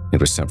 It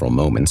was several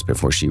moments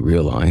before she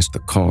realized the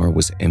car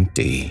was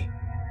empty.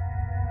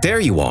 "There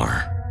you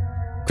are!"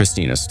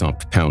 Christina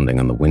stopped pounding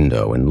on the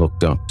window and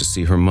looked up to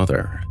see her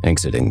mother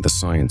exiting the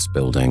science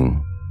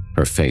building,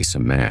 her face a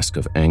mask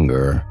of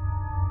anger.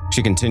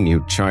 She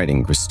continued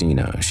chiding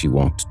Christina as she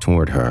walked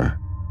toward her.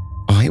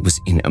 "I was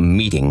in a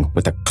meeting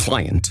with a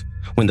client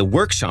when the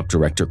workshop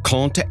director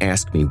called to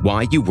ask me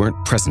why you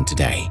weren't present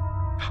today.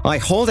 I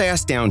hauled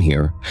ass down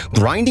here,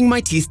 grinding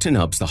my teeth to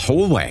nubs the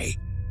whole way.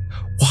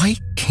 Why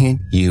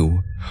can't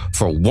you,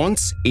 for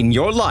once in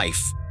your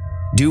life,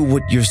 do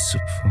what you're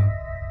supposed..."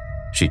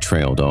 She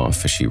trailed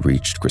off as she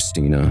reached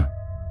Christina,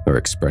 her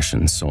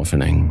expression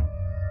softening.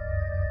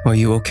 "Are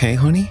you okay,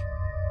 honey?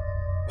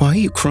 Why are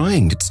you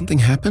crying? Did something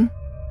happen?"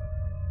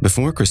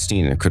 Before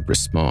Christina could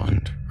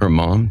respond, her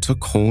mom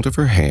took hold of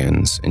her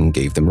hands and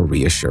gave them a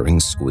reassuring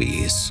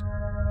squeeze.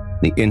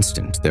 The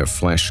instant their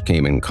flesh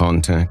came in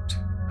contact,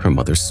 her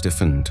mother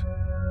stiffened,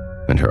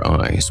 and her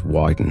eyes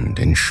widened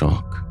in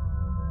shock.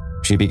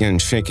 She began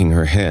shaking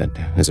her head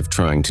as if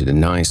trying to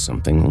deny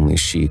something only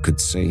she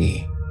could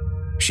see.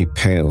 She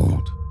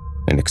paled,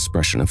 an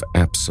expression of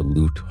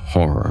absolute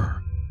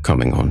horror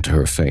coming onto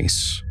her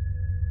face.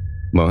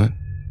 But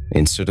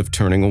instead of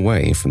turning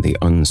away from the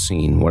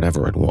unseen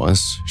whatever it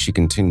was, she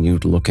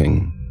continued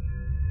looking,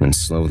 and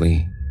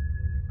slowly,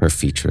 her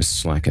features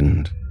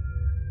slackened,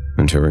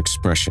 and her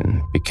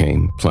expression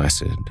became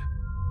placid.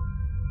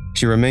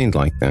 She remained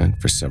like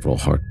that for several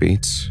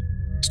heartbeats,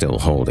 still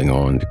holding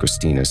on to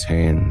Christina's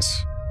hands,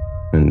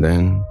 and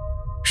then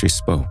she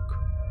spoke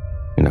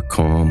in a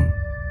calm,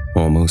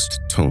 almost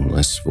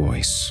toneless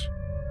voice.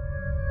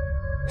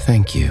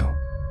 "Thank you.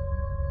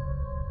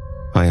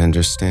 I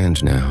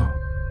understand now."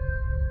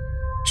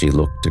 She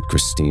looked at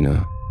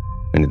Christina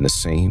and in the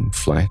same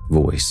flat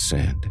voice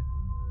said,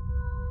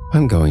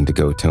 "I'm going to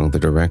go tell the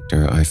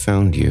director I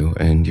found you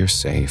and you're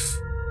safe.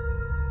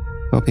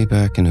 I'll be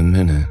back in a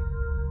minute."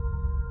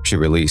 She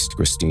released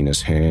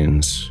Christina's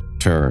hands,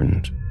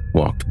 turned,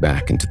 walked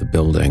back into the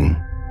building.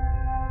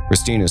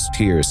 Christina's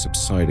tears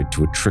subsided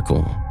to a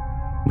trickle,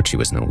 but she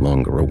was no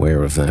longer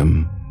aware of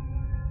them.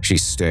 She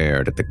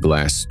stared at the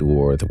glass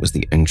door that was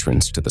the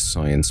entrance to the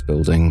science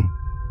building,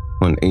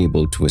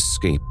 unable to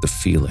escape the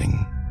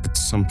feeling that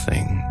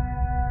something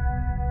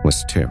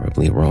was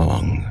terribly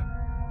wrong.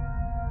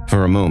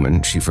 For a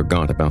moment, she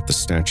forgot about the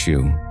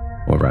statue,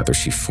 or rather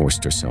she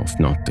forced herself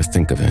not to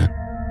think of it.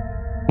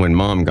 When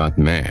Mom got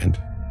mad,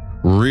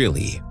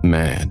 really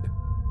mad,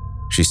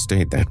 she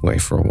stayed that way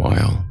for a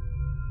while,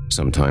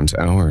 sometimes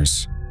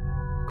hours.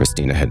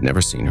 Christina had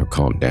never seen her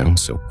calm down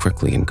so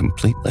quickly and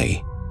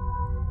completely.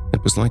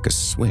 It was like a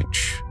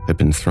switch had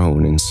been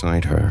thrown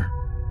inside her,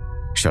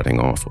 shutting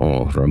off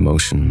all her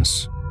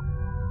emotions.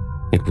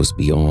 It was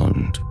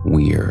beyond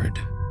weird.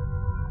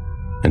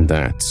 And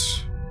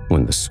that's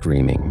when the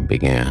screaming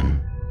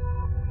began.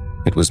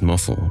 It was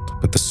muffled,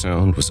 but the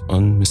sound was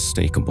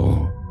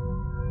unmistakable.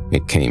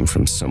 It came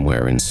from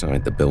somewhere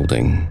inside the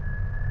building,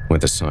 where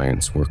the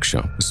science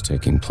workshop was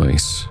taking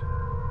place.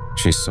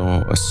 She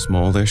saw a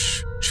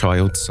smallish,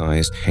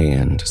 child-sized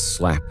hand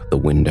slap the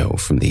window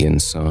from the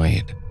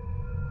inside.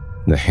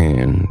 The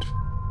hand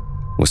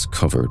was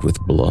covered with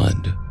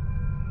blood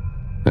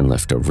and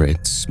left a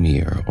red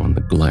smear on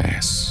the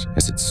glass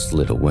as it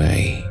slid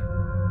away.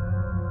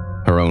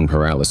 Her own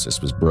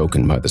paralysis was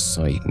broken by the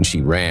sight, and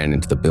she ran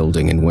into the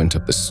building and went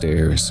up the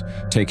stairs,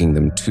 taking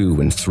them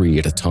 2 and 3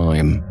 at a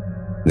time.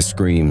 The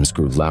screams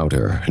grew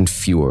louder and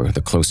fewer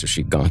the closer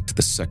she got to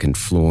the second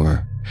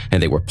floor,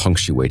 and they were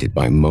punctuated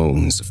by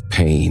moans of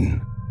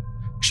pain.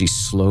 She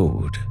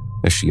slowed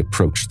as she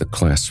approached the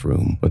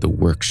classroom where the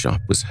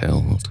workshop was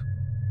held.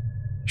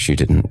 She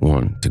didn't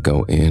want to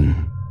go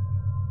in,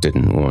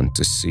 didn't want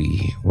to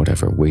see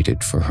whatever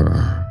waited for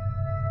her.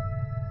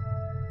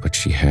 But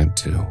she had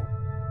to.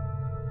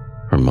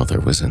 Her mother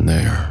was in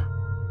there.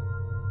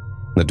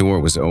 The door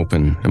was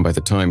open, and by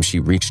the time she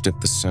reached it,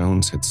 the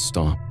sounds had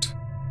stopped.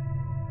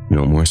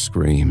 No more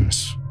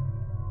screams.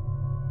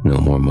 No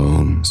more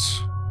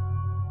moans.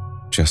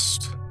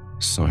 just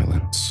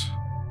silence.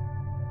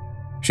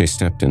 She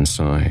stepped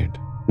inside,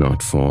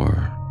 not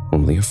far,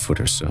 only a foot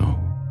or so.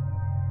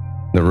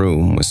 The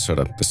room was set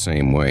up the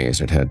same way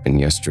as it had been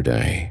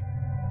yesterday.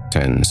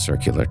 10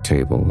 circular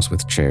tables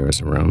with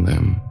chairs around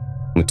them,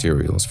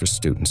 materials for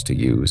students to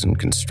use in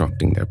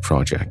constructing their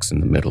projects in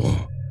the middle.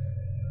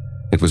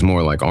 It was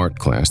more like art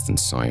class than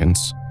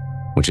science,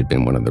 which had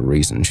been one of the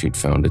reasons she'd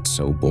found it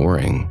so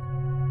boring.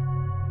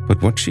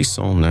 But what she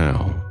saw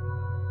now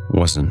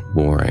wasn't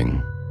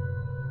boring.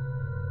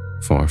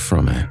 Far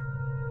from it.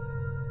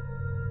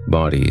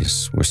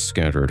 Bodies were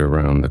scattered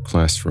around the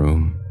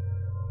classroom,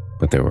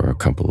 but there were a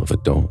couple of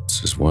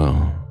adults as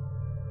well.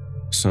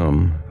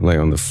 Some lay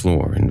on the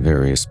floor in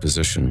various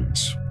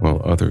positions, while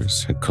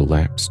others had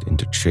collapsed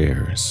into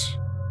chairs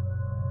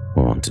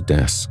or onto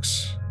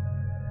desks.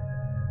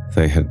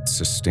 They had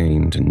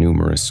sustained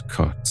numerous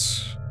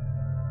cuts,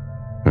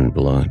 and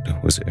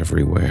blood was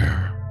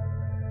everywhere.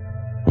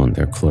 On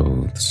their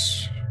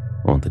clothes,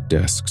 on the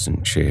desks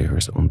and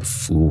chairs, on the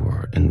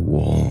floor and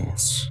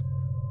walls.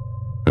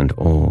 And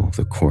all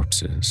the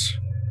corpses,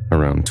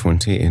 around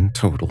 20 in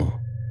total,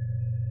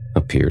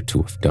 appeared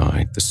to have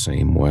died the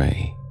same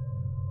way,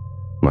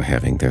 by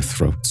having their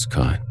throats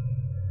cut.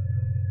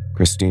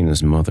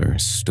 Christina's mother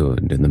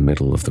stood in the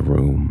middle of the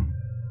room,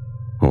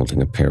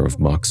 holding a pair of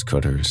box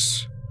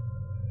cutters.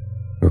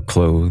 Her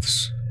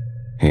clothes,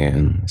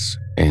 hands,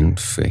 and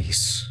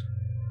face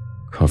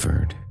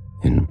covered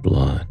in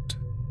blood.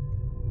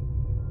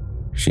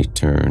 She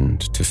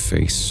turned to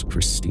face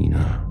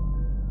Christina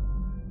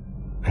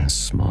and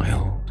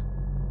smiled,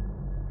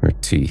 her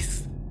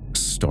teeth a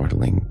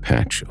startling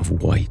patch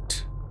of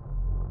white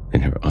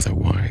in her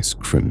otherwise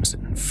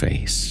crimson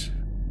face.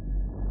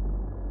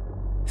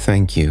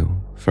 "Thank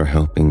you for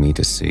helping me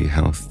to see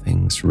how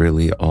things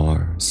really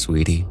are,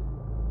 sweetie.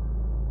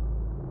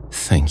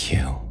 Thank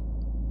you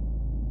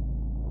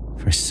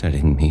for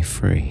setting me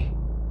free."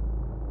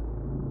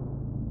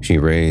 She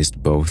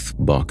raised both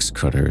box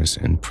cutters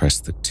and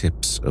pressed the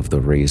tips of the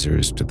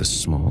razors to the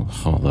small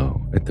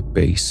hollow at the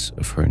base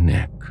of her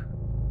neck.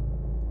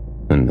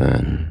 And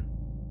then,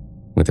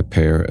 with a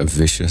pair of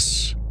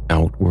vicious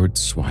outward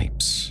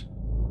swipes,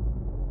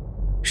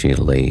 she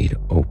laid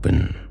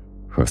open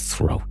her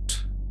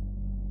throat.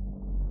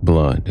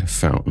 Blood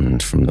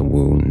fountained from the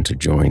wound to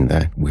join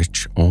that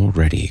which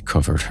already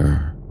covered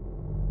her.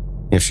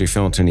 If she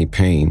felt any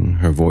pain,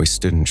 her voice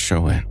didn't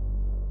show it.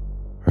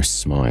 Her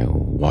smile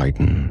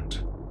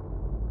widened,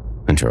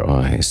 and her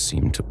eyes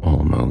seemed to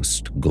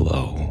almost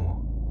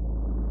glow.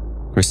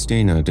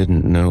 Christina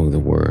didn't know the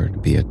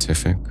word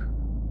beatific,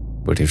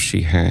 but if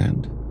she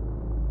had,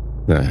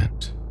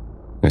 that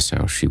is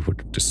how she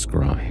would have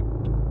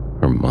described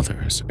her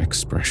mother's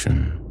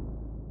expression.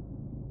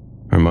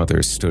 Her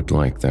mother stood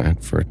like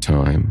that for a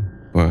time,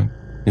 but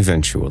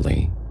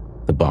eventually,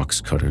 the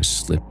box cutters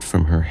slipped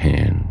from her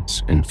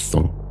hands and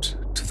thunked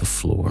to the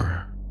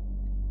floor.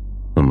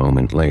 A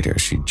moment later,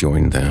 she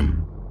joined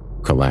them,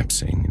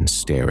 collapsing and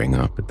staring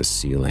up at the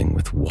ceiling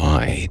with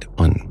wide,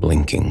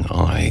 unblinking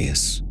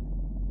eyes.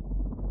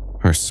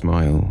 Her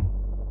smile,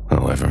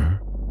 however,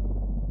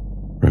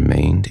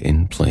 remained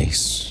in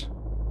place.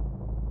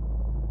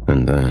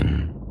 And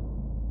then,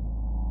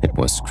 it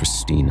was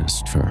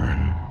Christina's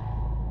turn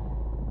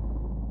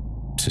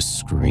to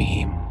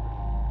scream.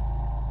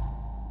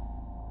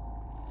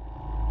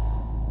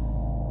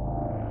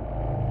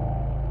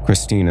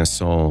 Christina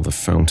saw the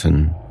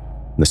fountain,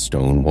 the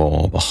stone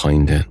wall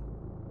behind it,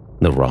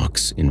 the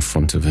rocks in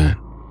front of it,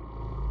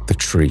 the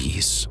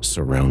trees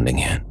surrounding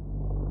it.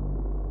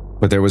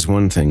 But there was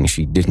one thing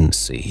she didn't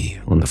see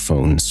on the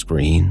phone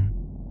screen: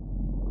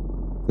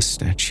 the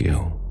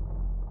statue.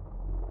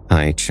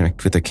 "I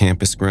checked with the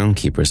campus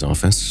groundskeeper's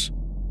office,"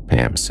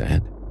 Pam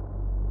said,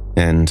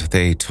 "and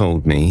they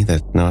told me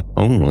that not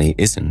only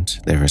isn't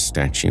there a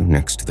statue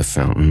next to the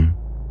fountain,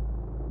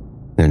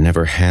 there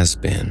never has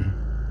been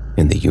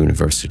in the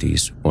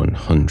university's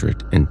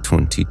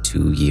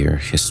 122-year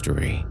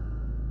history."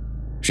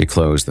 She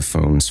closed the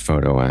phone's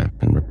photo app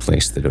and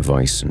replaced the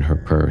device in her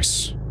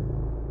purse.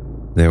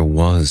 There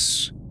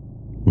was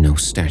no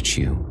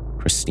statue,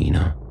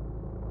 Christina.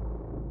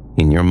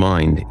 In your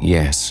mind,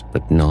 yes,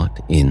 but not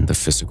in the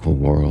physical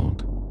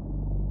world.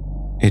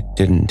 It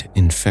didn't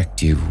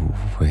infect you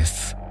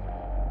with...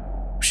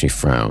 She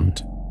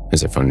frowned,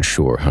 as if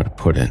unsure how to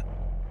put it.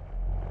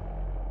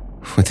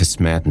 "With its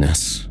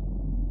madness.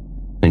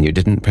 And you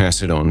didn't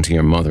pass it on to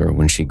your mother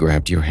when she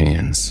grabbed your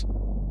hands.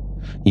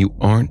 You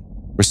aren't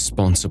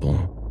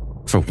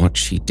responsible for what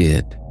she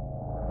did.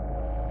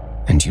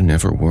 And you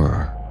never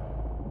were."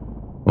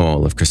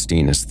 All of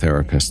Christina's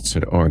therapists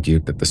had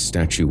argued that the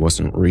statue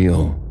wasn't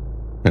real,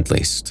 at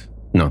least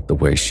not the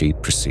way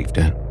she'd perceived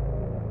it.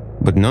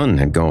 But none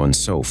had gone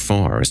so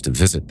far as to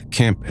visit the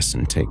campus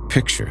and take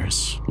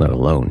pictures, let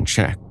alone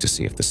check to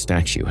see if the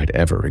statue had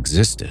ever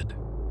existed.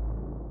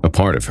 A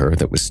part of her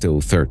that was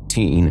still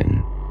 13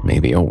 and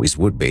maybe always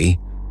would be,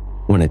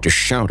 wanted to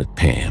shout at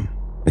Pam,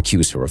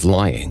 accuse her of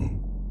lying.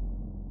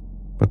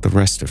 But the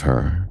rest of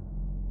her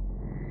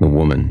The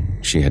woman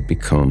she had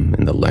become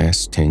in the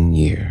last 10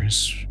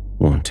 years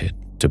wanted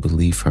to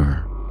believe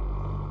her.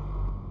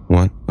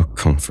 What a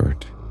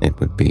comfort it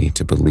would be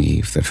to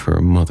believe that her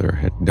mother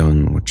had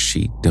done what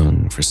she'd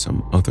done for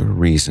some other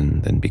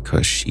reason than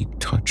because she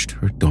touched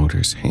her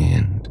daughter's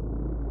hand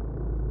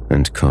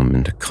and come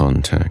into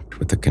contact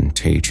with the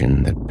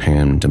contagion that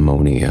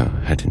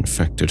Pandemonia had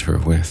infected her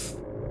with.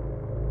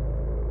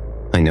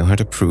 "I know how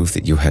to prove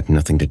that you had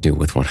nothing to do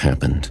with what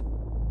happened,"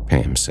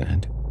 Pam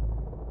said.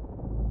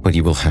 "But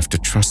you will have to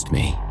trust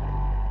me.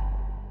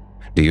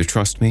 Do you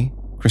trust me,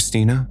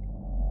 Christina?"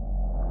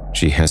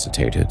 She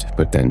hesitated,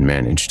 but then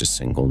managed a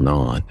single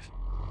nod.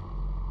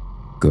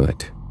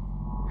 Good.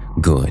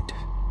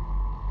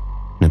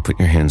 Now put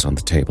your hands on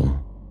the table."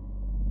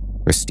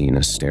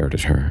 Christina stared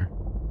at her,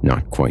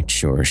 not quite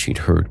sure she'd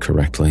heard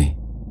correctly.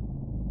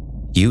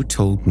 "You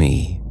told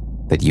me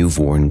that you've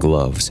worn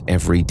gloves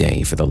every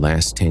day for the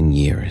last 10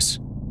 years,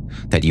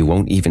 that you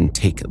won't even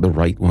take the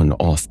right one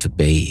off to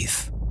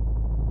bathe.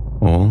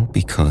 All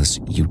because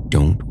you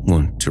don't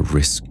want to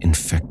risk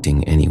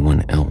infecting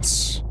anyone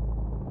else."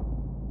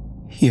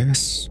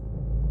 "Yes."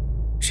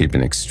 She'd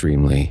been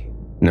obsessively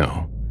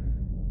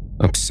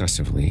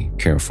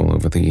careful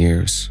over the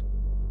years.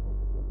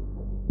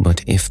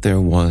 "But if there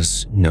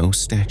was no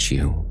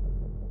statue,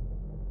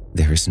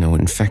 there is no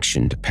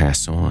infection to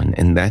pass on,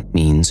 and that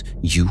means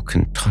you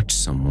can touch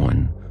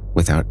someone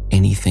without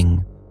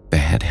anything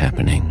bad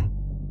happening.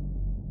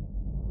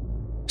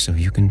 So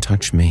you can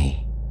touch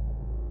me."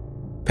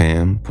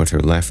 Pam put her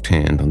left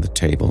hand on the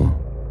table,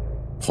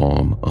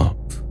 palm up.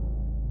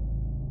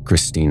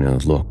 Christina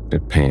looked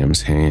at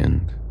Pam's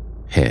hand,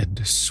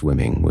 head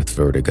swimming with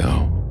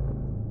vertigo.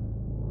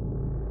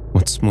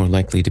 "What's more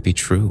likely to be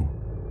true?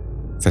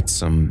 That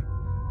some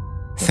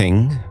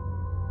thing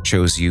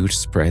chose you to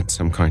spread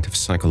some kind of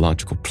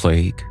psychological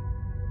plague?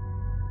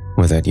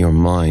 Or that your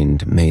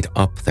mind made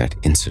up that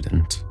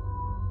incident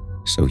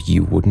so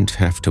you wouldn't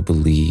have to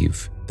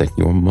believe that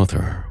your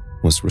mother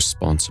was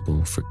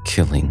responsible for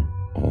killing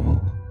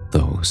all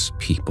those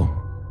people?"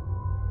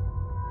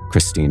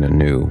 Christina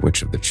knew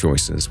which of the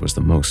choices was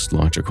the most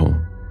logical,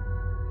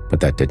 but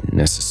that didn't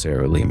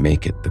necessarily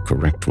make it the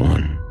correct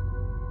one.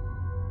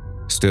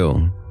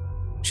 Still,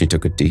 she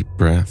took a deep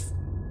breath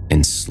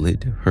and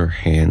slid her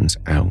hands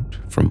out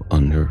from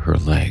under her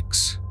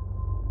legs.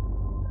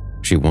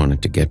 She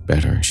wanted to get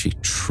better, she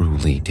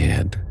truly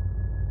did.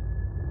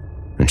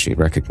 And she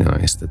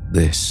recognized that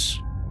this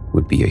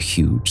would be a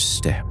huge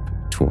step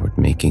toward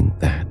making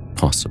that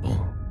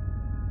possible.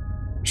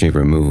 She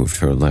removed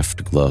her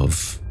left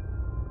glove,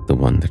 the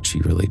one that she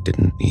really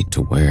didn't need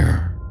to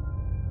wear,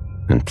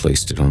 and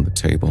placed it on the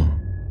table.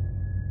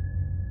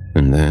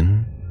 And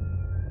then,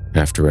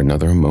 after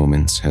another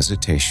moment's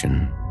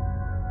hesitation,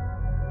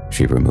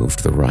 she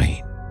removed the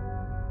right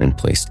and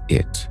placed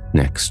it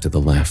next to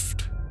the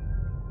left.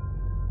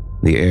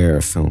 The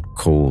air felt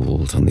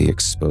cold on the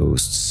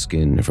exposed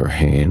skin of her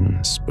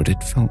hands, but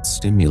it felt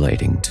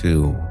stimulating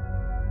too.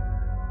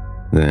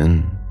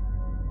 Then,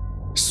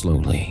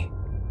 slowly,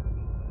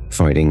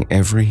 fighting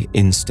every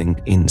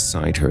instinct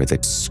inside her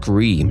that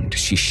screamed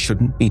she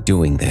shouldn't be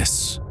doing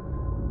this,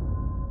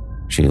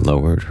 she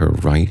lowered her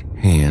right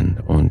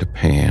hand onto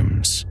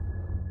Pam's.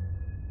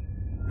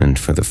 And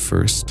for the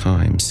first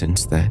time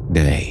since that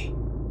day,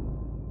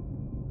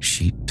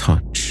 she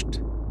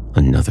touched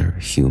another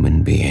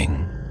human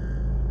being.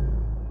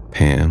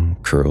 Pam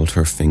curled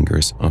her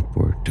fingers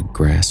upward to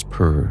grasp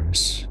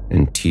hers,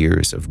 and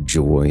tears of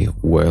joy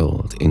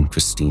welled in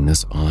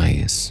Christina's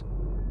eyes.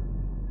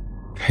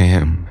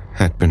 Pam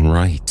had been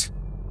right.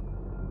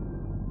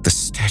 The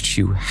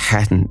statue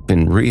hadn't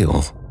been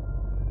real.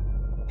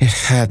 It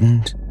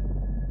hadn't.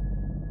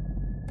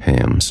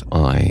 Pam's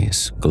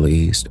eyes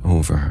glazed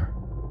over,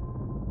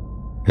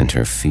 and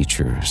her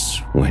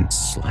features went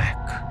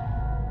slack.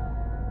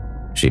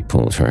 She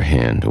pulled her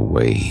hand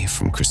away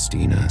from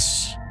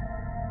Christina's.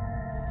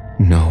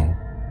 "No,"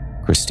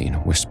 Christina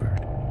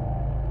whispered.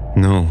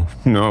 "No,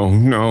 no,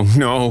 no,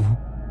 no."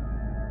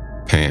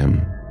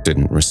 Pam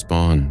didn't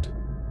respond.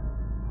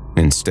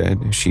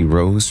 Instead, she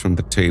rose from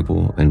the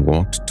table and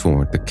walked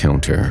toward the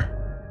counter.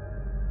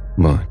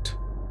 But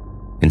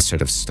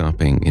instead of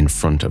stopping in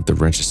front of the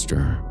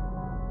register,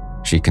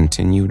 she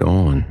continued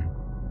on,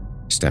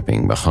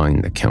 stepping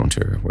behind the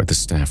counter where the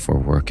staff were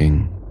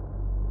working.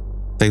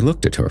 They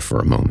looked at her for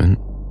a moment,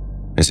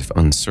 as if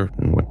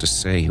uncertain what to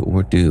say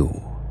or do.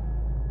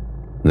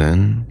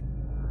 Then,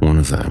 one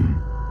of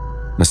them,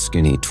 a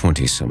skinny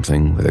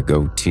 20-something with a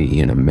goatee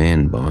and a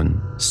man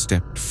bun,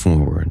 stepped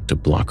forward to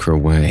block her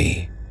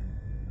way.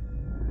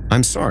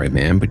 "I'm sorry,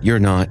 ma'am, but you're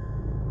not..."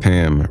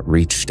 Pam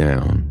reached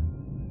down,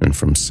 and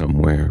from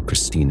somewhere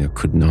Christina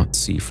could not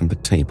see from the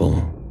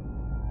table,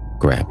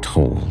 grabbed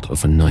hold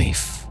of a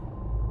knife.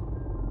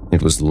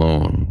 It was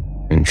long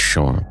and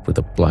sharp with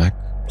a black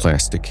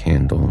plastic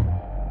handle,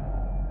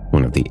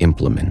 one of the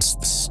implements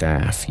the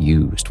staff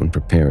used when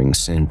preparing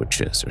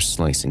sandwiches or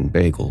slicing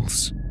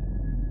bagels.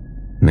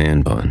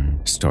 Man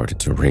Bun started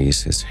to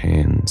raise his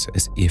hands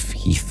as if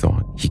he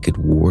thought he could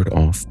ward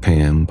off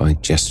Pam by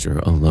gesture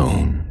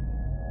alone.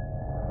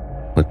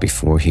 But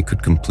before he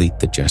could complete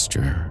the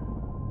gesture,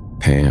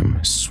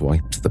 Pam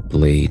swiped the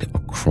blade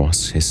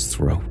across his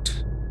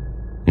throat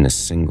in a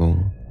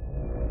single,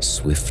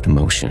 swift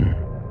motion.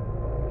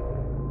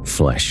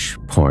 Flesh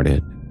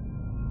parted,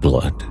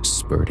 blood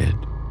spurted,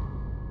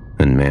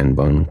 and Man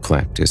Bun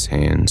clapped his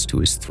hands to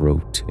his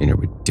throat in a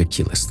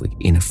ridiculously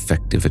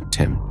ineffective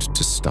attempt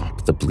to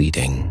stop the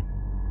bleeding.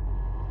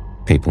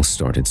 People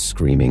started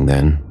screaming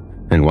then,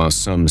 and while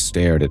some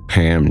stared at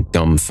Pam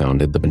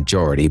dumbfounded, the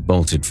majority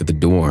bolted for the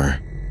door.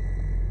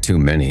 Too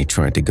many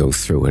tried to go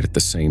through it at the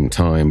same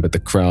time, but the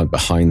crowd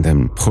behind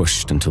them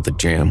pushed until the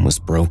jam was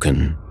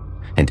broken,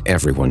 and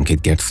everyone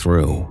could get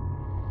through.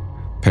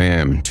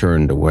 Pam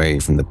turned away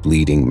from the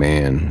bleeding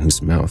man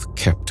whose mouth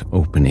kept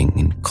opening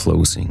and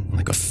closing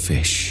like a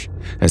fish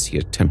as he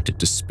attempted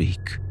to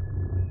speak.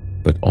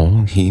 But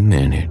all he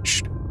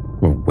managed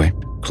were wet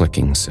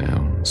clicking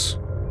sounds.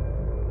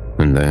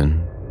 And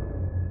then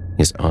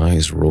his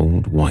eyes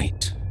rolled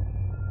white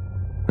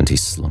and he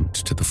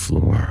slumped to the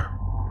floor.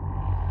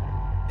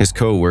 His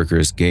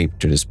co-workers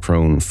gaped at his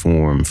prone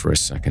form for a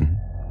second,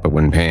 but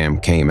when Pam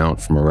came out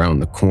from around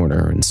the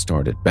corner and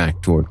started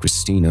back toward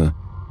Christina,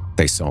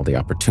 they saw the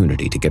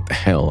opportunity to get the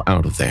hell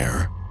out of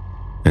there,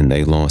 and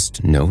they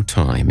lost no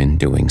time in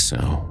doing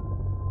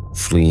so,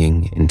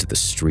 fleeing into the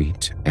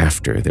street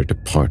after their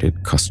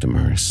departed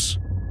customers.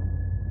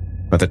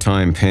 By the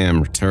time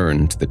Pam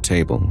returned to the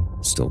table,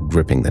 still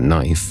gripping the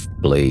knife,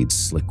 blade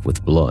slick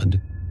with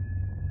blood,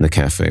 the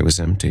cafe was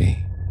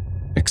empty,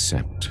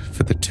 except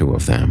for the two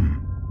of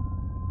them.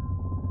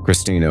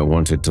 Christina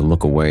wanted to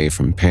look away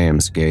from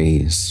Pam's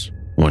gaze,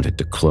 wanted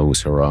to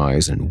close her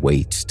eyes and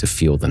wait to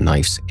feel the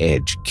knife's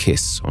edge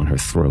kiss on her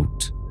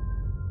throat.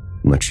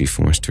 But she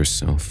forced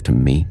herself to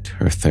meet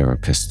her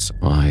therapist's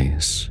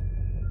eyes.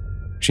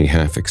 She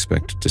half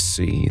expected to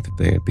see that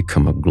they had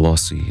become a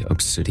glossy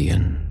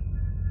obsidian.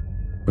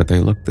 But they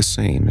looked the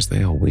same as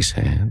they always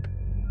had,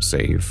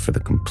 save for the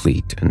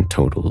complete and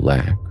total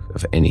lack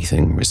of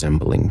anything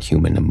resembling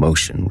human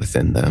emotion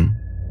within them.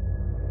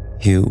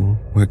 You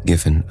were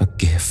given a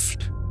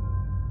gift.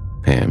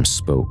 Pam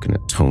spoke in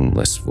a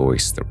toneless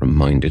voice that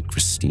reminded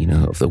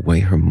Christina of the way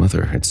her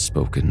mother had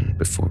spoken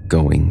before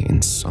going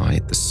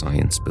inside the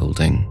science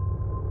building.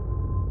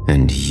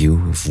 And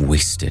you've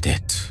wasted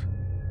it.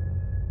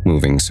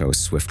 Moving so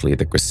swiftly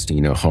that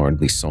Christina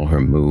hardly saw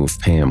her move,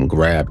 Pam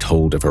grabbed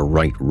hold of her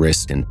right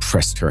wrist and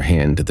pressed her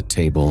hand to the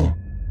table.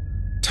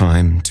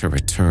 Time to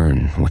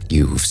return what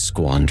you've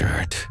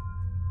squandered.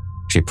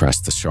 She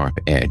pressed the sharp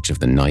edge of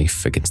the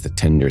knife against the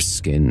tender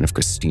skin of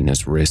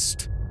Christina's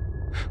wrist.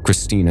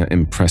 Christina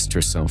impressed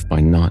herself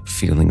by not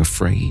feeling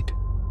afraid.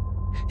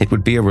 It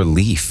would be a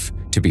relief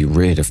to be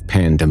rid of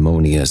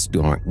Pandemonia's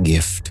dark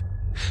gift,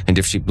 and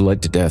if she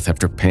bled to death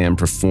after Pam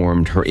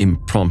performed her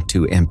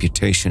impromptu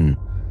amputation,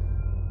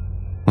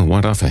 well,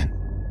 what of it?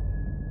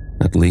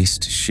 At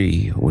least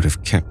she would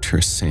have kept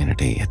her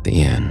sanity at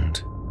the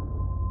end.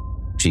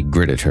 She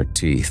gritted her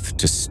teeth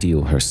to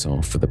steel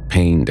herself for the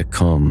pain to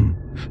come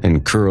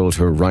and curled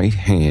her right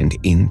hand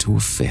into a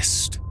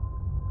fist,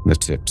 the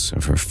tips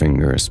of her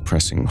fingers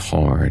pressing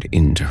hard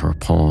into her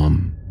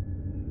palm.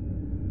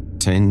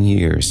 10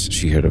 years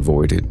she had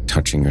avoided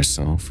touching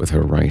herself with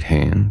her right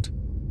hand,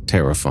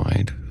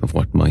 terrified of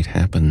what might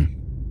happen.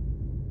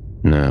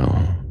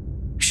 Now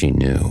she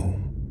knew.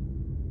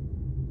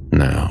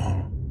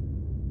 Now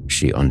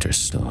she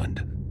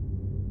understood.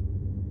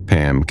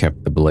 Pam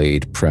kept the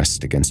blade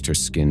pressed against her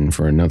skin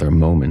for another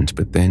moment,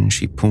 but then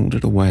she pulled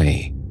it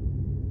away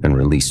and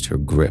released her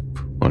grip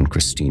on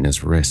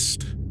Christina's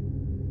wrist.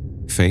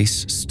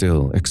 Face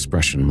still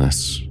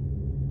expressionless,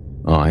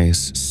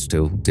 eyes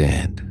still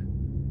dead.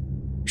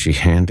 She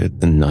handed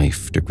the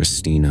knife to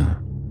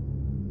Christina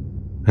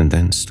and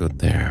then stood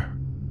there,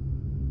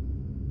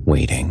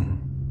 waiting.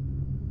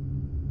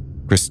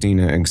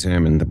 Christina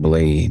examined the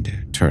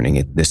blade, turning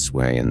it this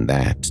way and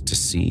that to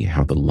see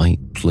how the light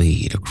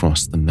played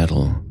across the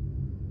metal.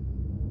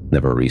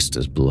 The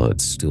barista's blood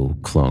still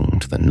clung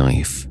to the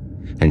knife,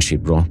 and she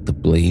brought the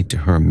blade to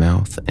her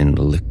mouth and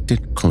licked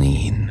it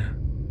clean.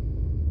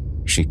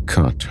 She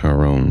cut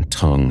her own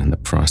tongue in the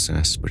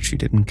process, but she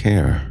didn't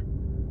care.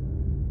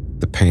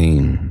 The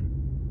pain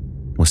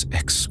was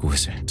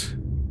exquisite,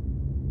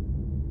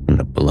 and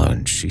the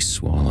blood she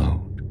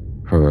swallowed,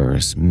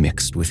 hers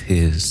mixed with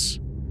his,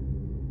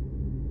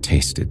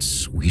 tasted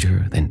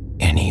sweeter than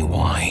any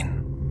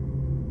wine.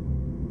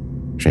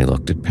 She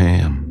looked at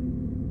Pam.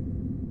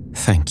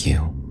 "Thank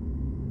you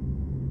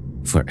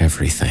for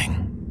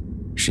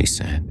everything," she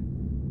said,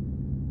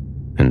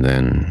 and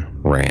then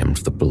rammed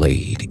the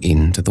blade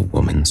into the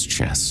woman's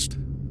chest,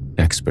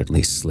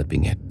 expertly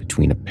slipping it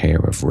between a pair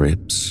of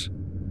ribs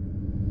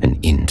and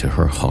into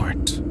her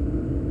heart.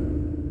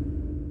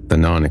 The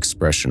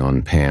non-expression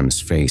on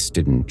Pam's face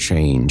didn't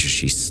change as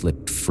she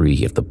slipped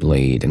free of the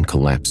blade and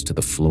collapsed to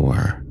the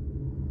floor,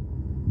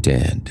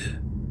 dead.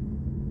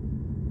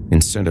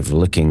 Instead of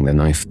licking the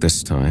knife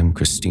this time,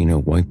 Christina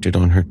wiped it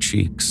on her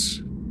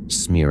cheeks,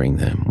 smearing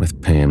them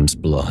with Pam's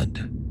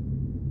blood.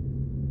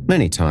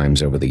 Many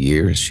times over the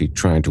years, she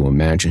tried to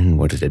imagine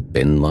what it had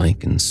been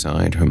like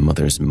inside her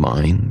mother's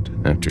mind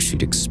after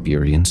she'd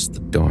experienced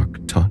the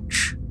dark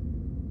touch.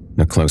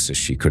 The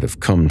closest she could have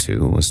come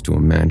to was to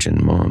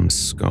imagine Mom's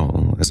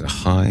skull as a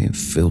hive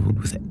filled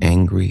with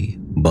angry,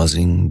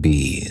 buzzing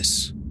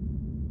bees,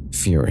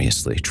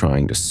 furiously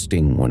trying to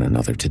sting one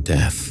another to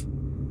death.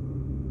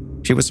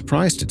 She was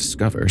surprised to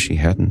discover she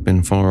hadn't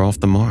been far off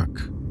the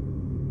mark.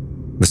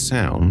 The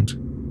sound,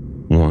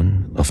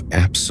 one of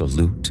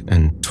absolute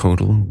and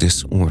total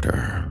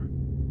disorder,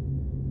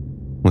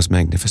 was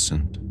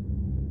magnificent.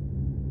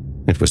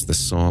 It was the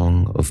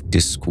song of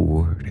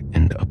discord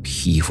and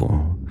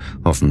upheaval,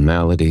 of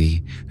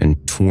malady and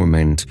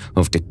torment,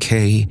 of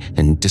decay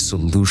and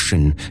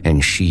dissolution,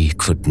 and she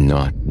could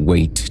not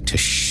wait to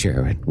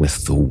share it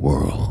with the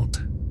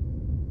world.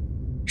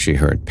 She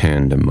heard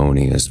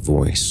Pandemonia's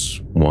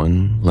voice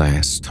one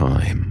last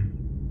time.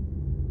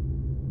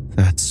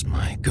 "That's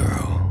my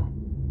girl."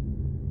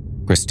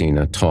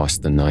 Christina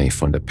tossed the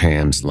knife onto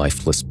Pam's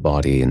lifeless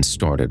body and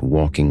started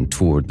walking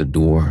toward the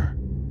door.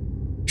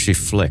 She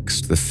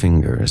flexed the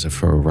fingers of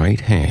her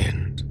right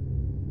hand,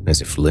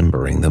 as if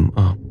limbering them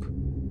up.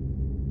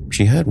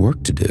 She had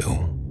work to do.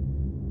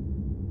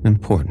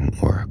 Important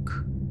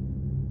work.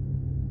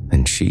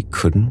 And she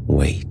couldn't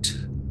wait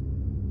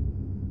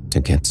to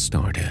get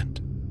started.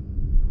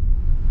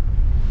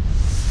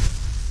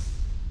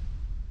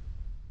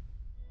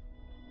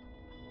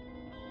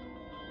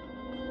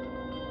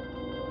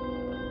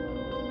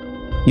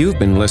 You've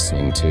been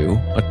listening to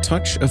A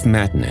Touch of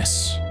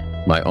Madness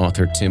by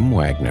author Tim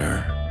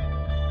Wagner.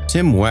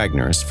 Tim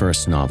Wagner's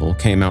first novel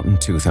came out in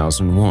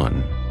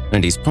 2001,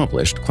 and he's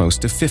published close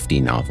to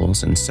 50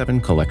 novels and 7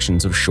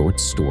 collections of short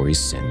stories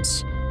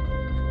since.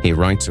 He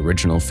writes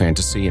original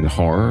fantasy and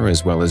horror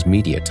as well as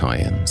media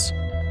tie-ins.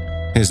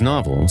 His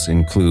novels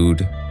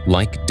include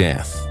Like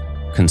Death,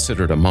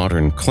 considered a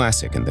modern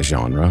classic in the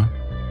genre,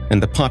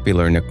 and the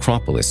popular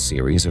Necropolis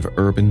series of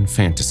urban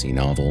fantasy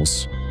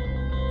novels.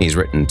 He's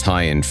written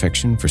tie-in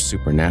fiction for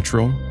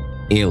Supernatural,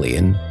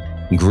 Alien,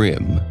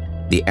 Grimm,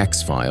 The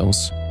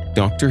X-Files,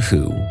 Doctor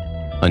Who,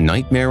 A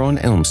Nightmare on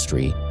Elm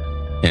Street,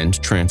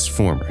 and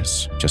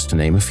Transformers, just to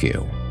name a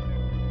few.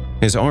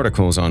 His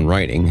articles on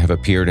writing have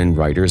appeared in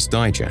Writer's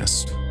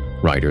Digest,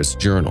 Writer's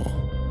Journal,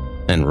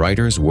 and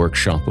Writer's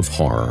Workshop of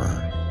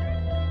Horror.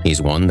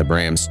 He's won the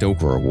Bram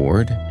Stoker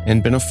Award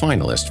and been a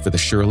finalist for the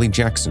Shirley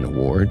Jackson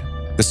Award,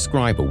 the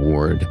Scribe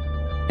Award,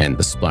 and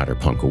the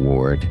Splatterpunk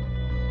Award.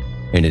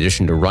 In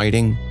addition to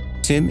writing,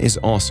 Tim is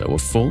also a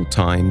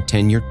full-time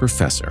tenured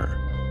professor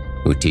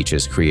who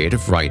teaches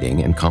creative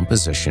writing and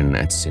composition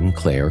at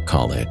Sinclair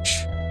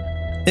College.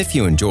 If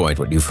you enjoyed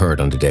what you've heard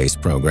on today's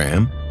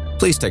program,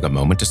 please take a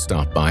moment to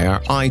stop by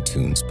our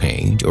iTunes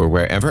page or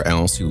wherever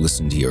else you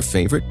listen to your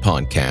favorite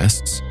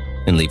podcasts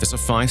and leave us a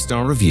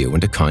 5-star review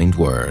and a kind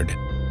word.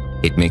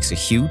 It makes a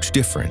huge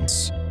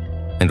difference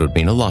and would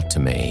mean a lot to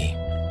me.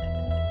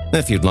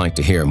 If you'd like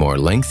to hear more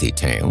lengthy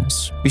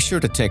tales, be sure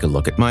to take a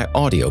look at my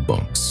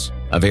audiobooks,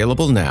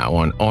 available now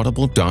on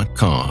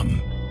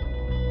audible.com.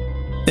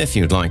 If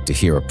you'd like to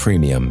hear a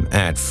premium,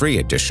 ad-free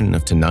edition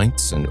of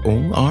tonight's and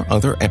all our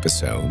other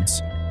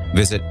episodes,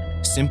 visit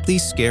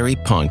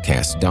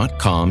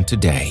simplyscarypodcast.com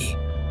today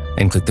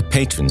and click the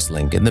Patrons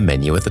link in the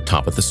menu at the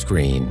top of the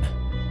screen.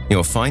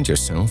 You'll find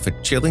yourself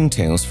at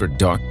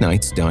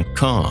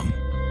chillingtalesfordarknights.com,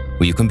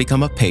 where you can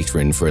become a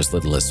patron for as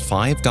little as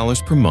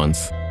 $5 per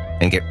month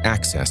and get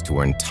access to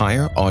our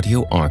entire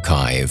audio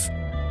archive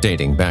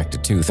dating back to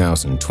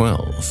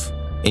 2012,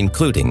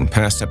 including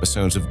past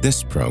episodes of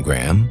this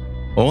program,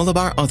 all of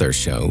our other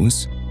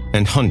shows,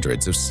 and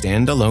hundreds of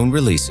standalone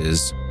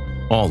releases,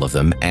 all of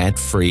them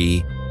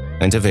ad-free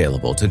and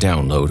available to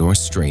download or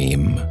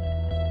stream.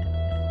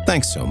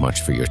 Thanks so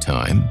much for your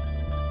time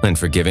and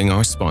for giving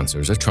our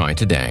sponsors a try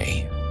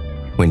today.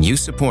 When you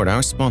support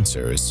our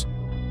sponsors,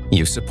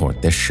 you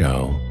support this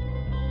show,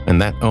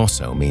 and that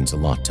also means a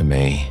lot to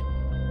me.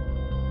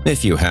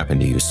 If you happen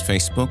to use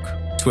Facebook,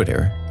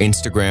 Twitter,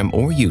 Instagram,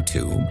 or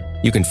YouTube,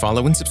 you can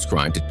follow and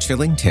subscribe to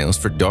Chilling Tales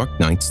for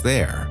Dark Nights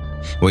there,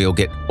 where you'll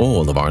get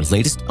all of our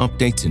latest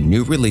updates and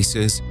new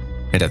releases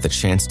and have the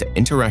chance to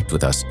interact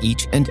with us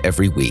each and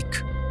every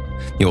week.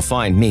 You'll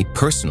find me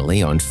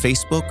personally on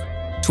Facebook,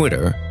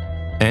 Twitter,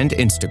 and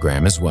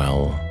Instagram as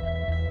well.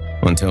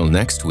 Until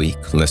next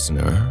week,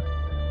 listener,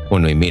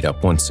 when we meet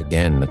up once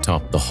again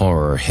atop the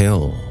horror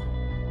hill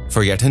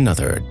for yet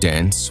another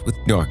dance with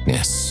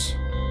darkness,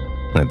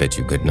 I bid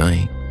you good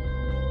night.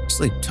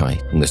 Sleep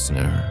tight,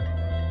 listener,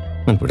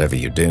 and whatever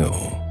you do,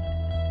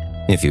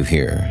 if you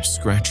hear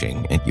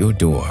scratching at your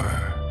door,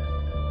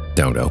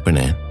 don't open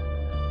it.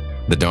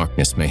 The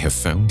darkness may have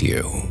found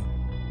you,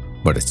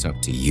 but it's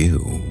up to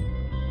you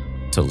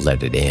to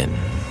let it in.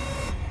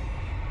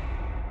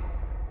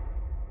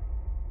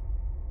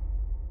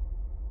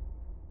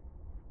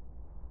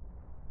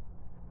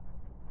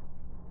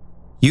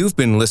 You've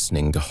been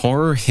listening to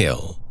Horror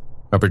Hill,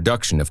 a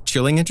production of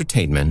Chilling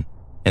Entertainment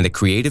and the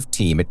creative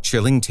team at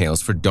Chilling Tales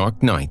for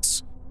Dark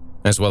Nights,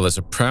 as well as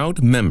a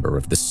proud member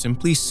of the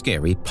Simply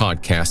Scary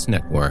Podcast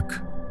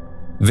Network.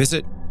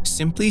 Visit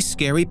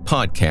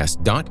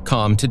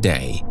simplyscarypodcast.com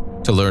today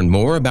to learn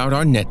more about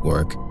our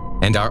network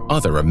and our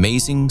other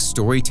amazing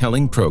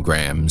storytelling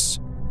programs.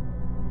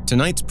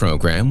 Tonight's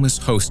program was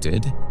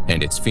hosted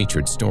and its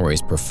featured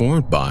stories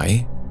performed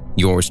by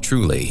yours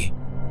truly,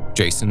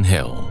 Jason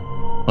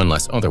Hill,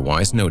 unless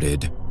otherwise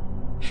noted.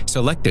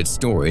 Selected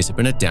stories have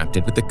been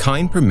adapted with the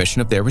kind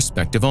permission of their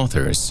respective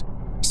authors.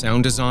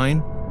 Sound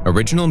design,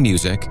 original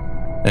music,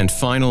 and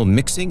final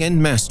mixing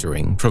and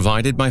mastering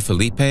provided by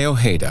Felipe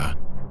Ojeda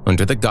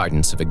under the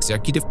guidance of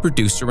executive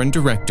producer and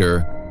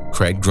director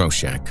Craig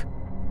Groshek.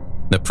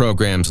 The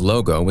program's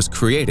logo was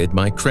created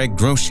by Craig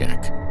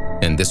Groshek,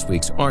 and this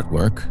week's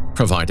artwork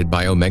provided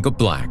by Omega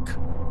Black,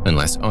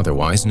 unless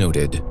otherwise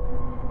noted.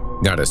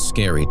 Got a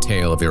scary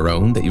tale of your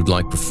own that you'd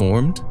like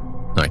performed?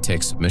 I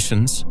take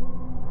submissions.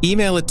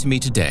 Email it to me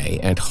today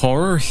at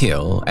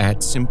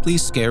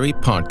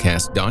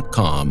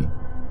horrorhill@simplyscarypodcast.com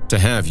to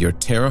have your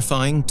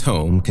terrifying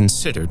tome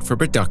considered for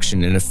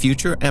production in a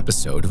future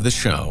episode of the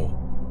show.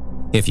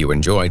 If you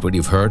enjoyed what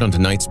you've heard on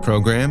tonight's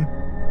program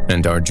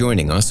and are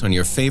joining us on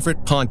your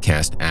favorite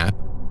podcast app,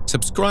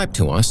 subscribe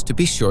to us to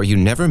be sure you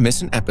never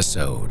miss an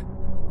episode,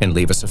 and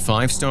leave us a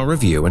 5-star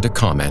review and a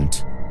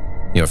comment.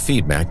 Your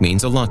feedback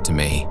means a lot to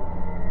me.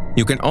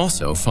 You can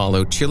also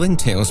follow Chilling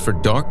Tales for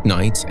Dark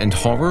Nights and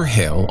Horror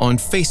Hill on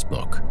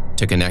Facebook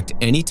to connect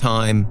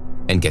anytime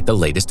and get the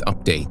latest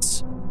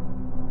updates.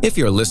 If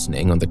you're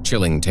listening on the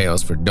Chilling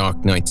Tales for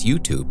Dark Nights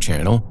YouTube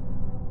channel,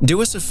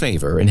 do us a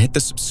favor and hit the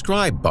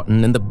subscribe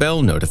button and the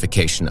bell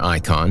notification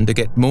icon to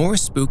get more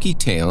spooky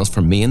tales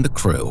from me and the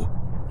crew,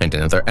 and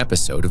another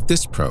episode of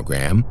this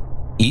program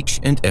each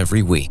and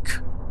every week.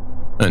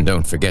 And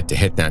don't forget to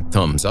hit that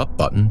thumbs up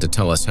button to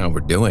tell us how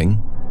we're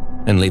doing,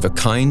 and leave a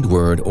kind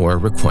word or a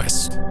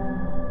request.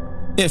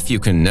 If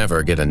you can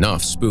never get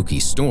enough spooky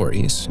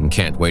stories and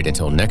can't wait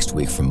until next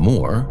week for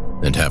more,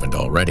 and haven't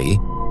already,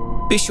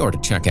 be sure to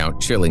check out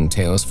Chilling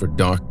Tales for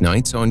Dark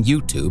Nights on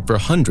YouTube for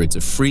hundreds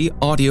of free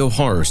audio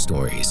horror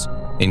stories,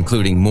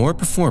 including more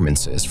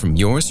performances from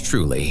yours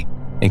truly,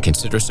 and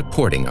consider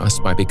supporting us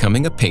by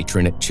becoming a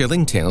patron at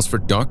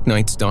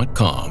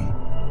chillingtalesfordarknights.com.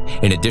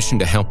 In addition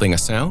to helping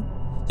us out,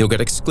 you'll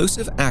get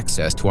exclusive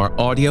access to our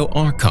audio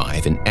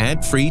archive and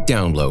ad-free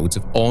downloads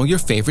of all your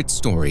favorite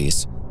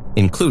stories,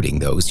 including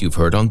those you've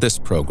heard on this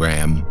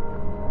program.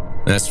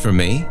 As for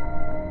me,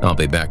 I'll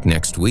be back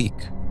next week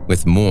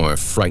with more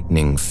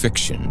frightening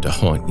fiction to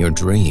haunt your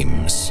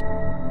dreams.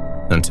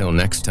 Until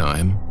next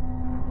time,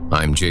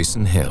 I'm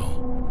Jason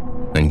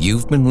Hill, and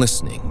you've been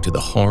listening to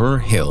the Horror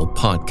Hill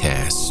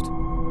Podcast.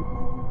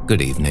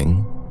 Good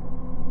evening,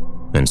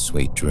 and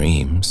sweet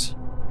dreams.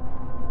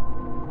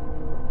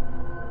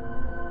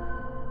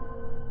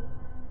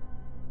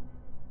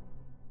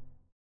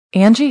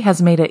 Angie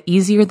has made it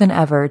easier than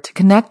ever to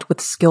connect with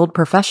skilled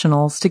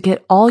professionals to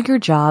get all your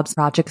jobs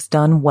projects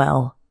done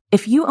well.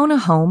 If you own a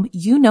home,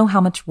 you know how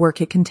much work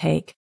it can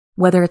take,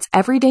 whether it's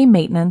everyday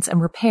maintenance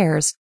and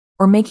repairs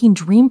or making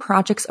dream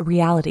projects a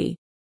reality.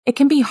 It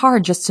can be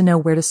hard just to know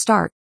where to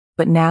start,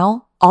 but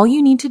now all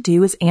you need to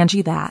do is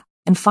Angie that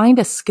and find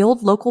a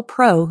skilled local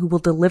pro who will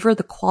deliver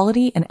the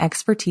quality and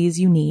expertise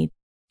you need.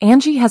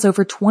 Angie has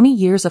over 20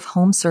 years of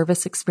home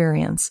service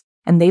experience,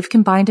 and they've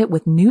combined it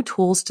with new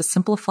tools to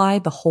simplify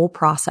the whole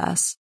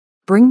process.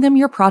 Bring them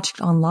your project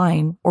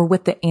online or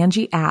with the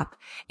Angie app,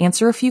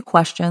 answer a few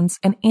questions,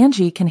 and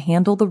Angie can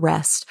handle the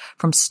rest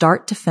from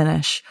start to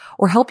finish,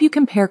 or help you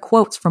compare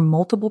quotes from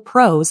multiple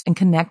pros and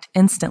connect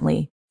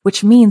instantly,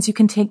 which means you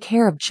can take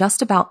care of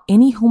just about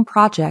any home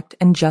project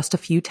in just a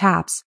few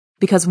taps.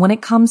 Because when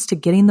it comes to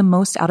getting the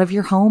most out of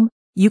your home,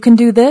 you can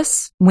do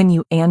this when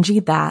you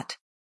Angie that.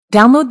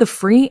 Download the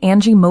free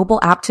Angie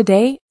mobile app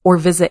today or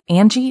visit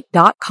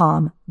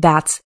Angie.com.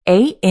 That's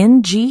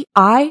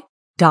ANGI.com.